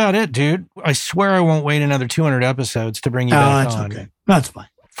 That's about it, dude. I swear I won't wait another 200 episodes to bring you back that's on. Okay. That's fine.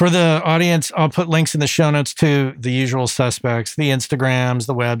 For the audience, I'll put links in the show notes to the usual suspects, the Instagrams,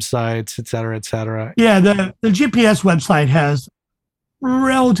 the websites, et cetera, et cetera. Yeah, the GPS website has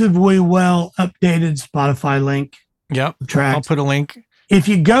relatively well updated Spotify link. Yep. Tracks. I'll put a link. If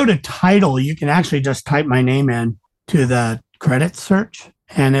you go to title, you can actually just type my name in to the credits search,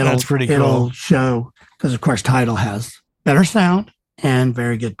 and That's pretty cool. It'll show, because of course title has better sound and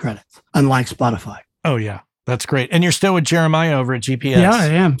very good credits, unlike Spotify. Oh yeah, that's great. And you're still with Jeremiah over at GPS. Yeah, I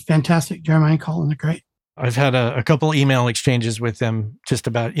am. Fantastic. Jeremiah and Colin are great. I've had a couple email exchanges with them just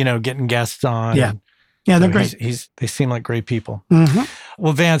about, getting guests on. Yeah. Yeah, they're great. They seem like great people. Mm-hmm.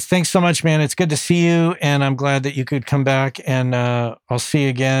 Well, Vance, thanks so much, man. It's good to see you. And I'm glad that you could come back, and I'll see you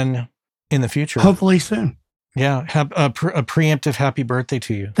again in the future. Hopefully soon. Yeah. Have a preemptive happy birthday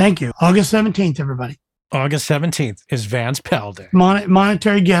to you. Thank you. August 17th, everybody. August 17th is Vance Powell Day.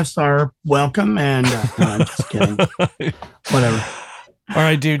 Monetary gifts are welcome. And no, I'm just kidding. Whatever. All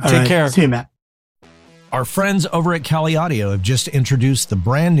right, dude. Take care. See you, Matt. Our friends over at Cali Audio have just introduced the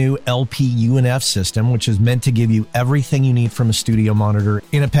brand new LP UNF system, which is meant to give you everything you need from a studio monitor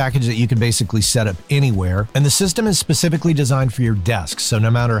in a package that you can basically set up anywhere. And the system is specifically designed for your desk. So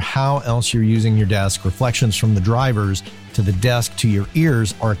no matter how else you're using your desk, reflections from the drivers to the desk to your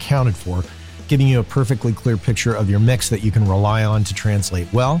ears are accounted for, giving you a perfectly clear picture of your mix that you can rely on to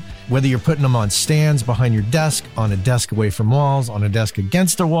translate well. Whether you're putting them on stands behind your desk, on a desk away from walls, on a desk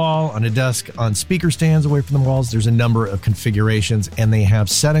against a wall, on a desk on speaker stands away from the walls, there's a number of configurations, and they have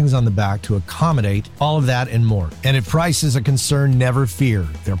settings on the back to accommodate all of that and more. And if price is a concern, never fear.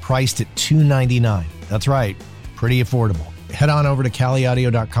 They're priced at $299. That's right, pretty affordable. Head on over to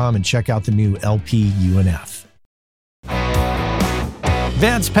caliaudio.com and check out the new LP UNF.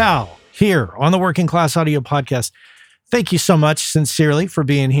 Vance Powell here on the Working Class Audio Podcast. Thank you so much, sincerely, for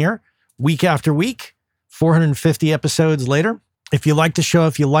being here week after week, 450 episodes later. If you like the show,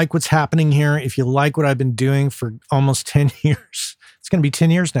 if you like what's happening here, if you like what I've been doing for almost 10 years, it's going to be 10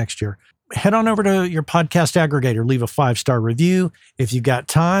 years next year, head on over to your podcast aggregator, leave a 5-star review. If you got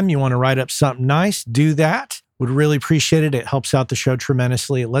time, you want to write up something nice, do that. Would really appreciate it. It helps out the show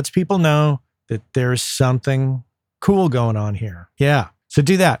tremendously. It lets people know that there's something cool going on here. Yeah. So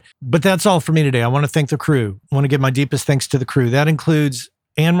do that. But that's all for me today. I want to thank the crew. I want to give my deepest thanks to the crew. That includes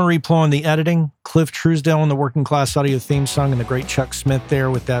Anne-Marie Plow on the editing, Cliff Truesdale on the Working Class Audio theme song, and the great Chuck Smith there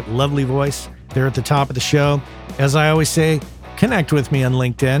with that lovely voice there at the top of the show. As I always say, connect with me on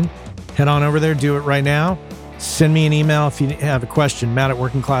LinkedIn. Head on over there. Do it right now. Send me an email if you have a question,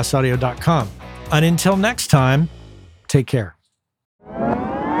 matt@workingclassaudio.com. And until next time, take care.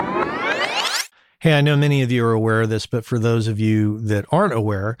 Hey, I know many of you are aware of this, but for those of you that aren't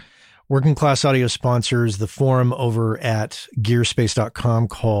aware, Working Class Audio sponsors the forum over at gearspace.com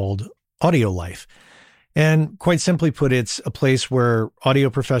called Audio Life. And quite simply put, it's a place where audio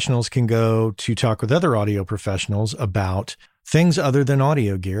professionals can go to talk with other audio professionals about things other than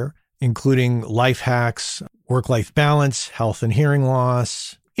audio gear, including life hacks, work-life balance, health and hearing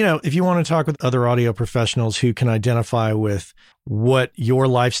loss. If you want to talk with other audio professionals who can identify with what your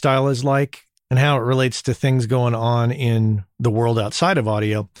lifestyle is like, and how it relates to things going on in the world outside of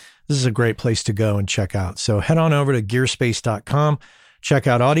audio, this is a great place to go and check out. So head on over to gearspace.com, check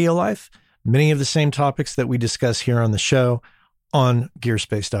out Audio Life, many of the same topics that we discuss here on the show on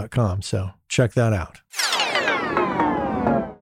gearspace.com. So check that out.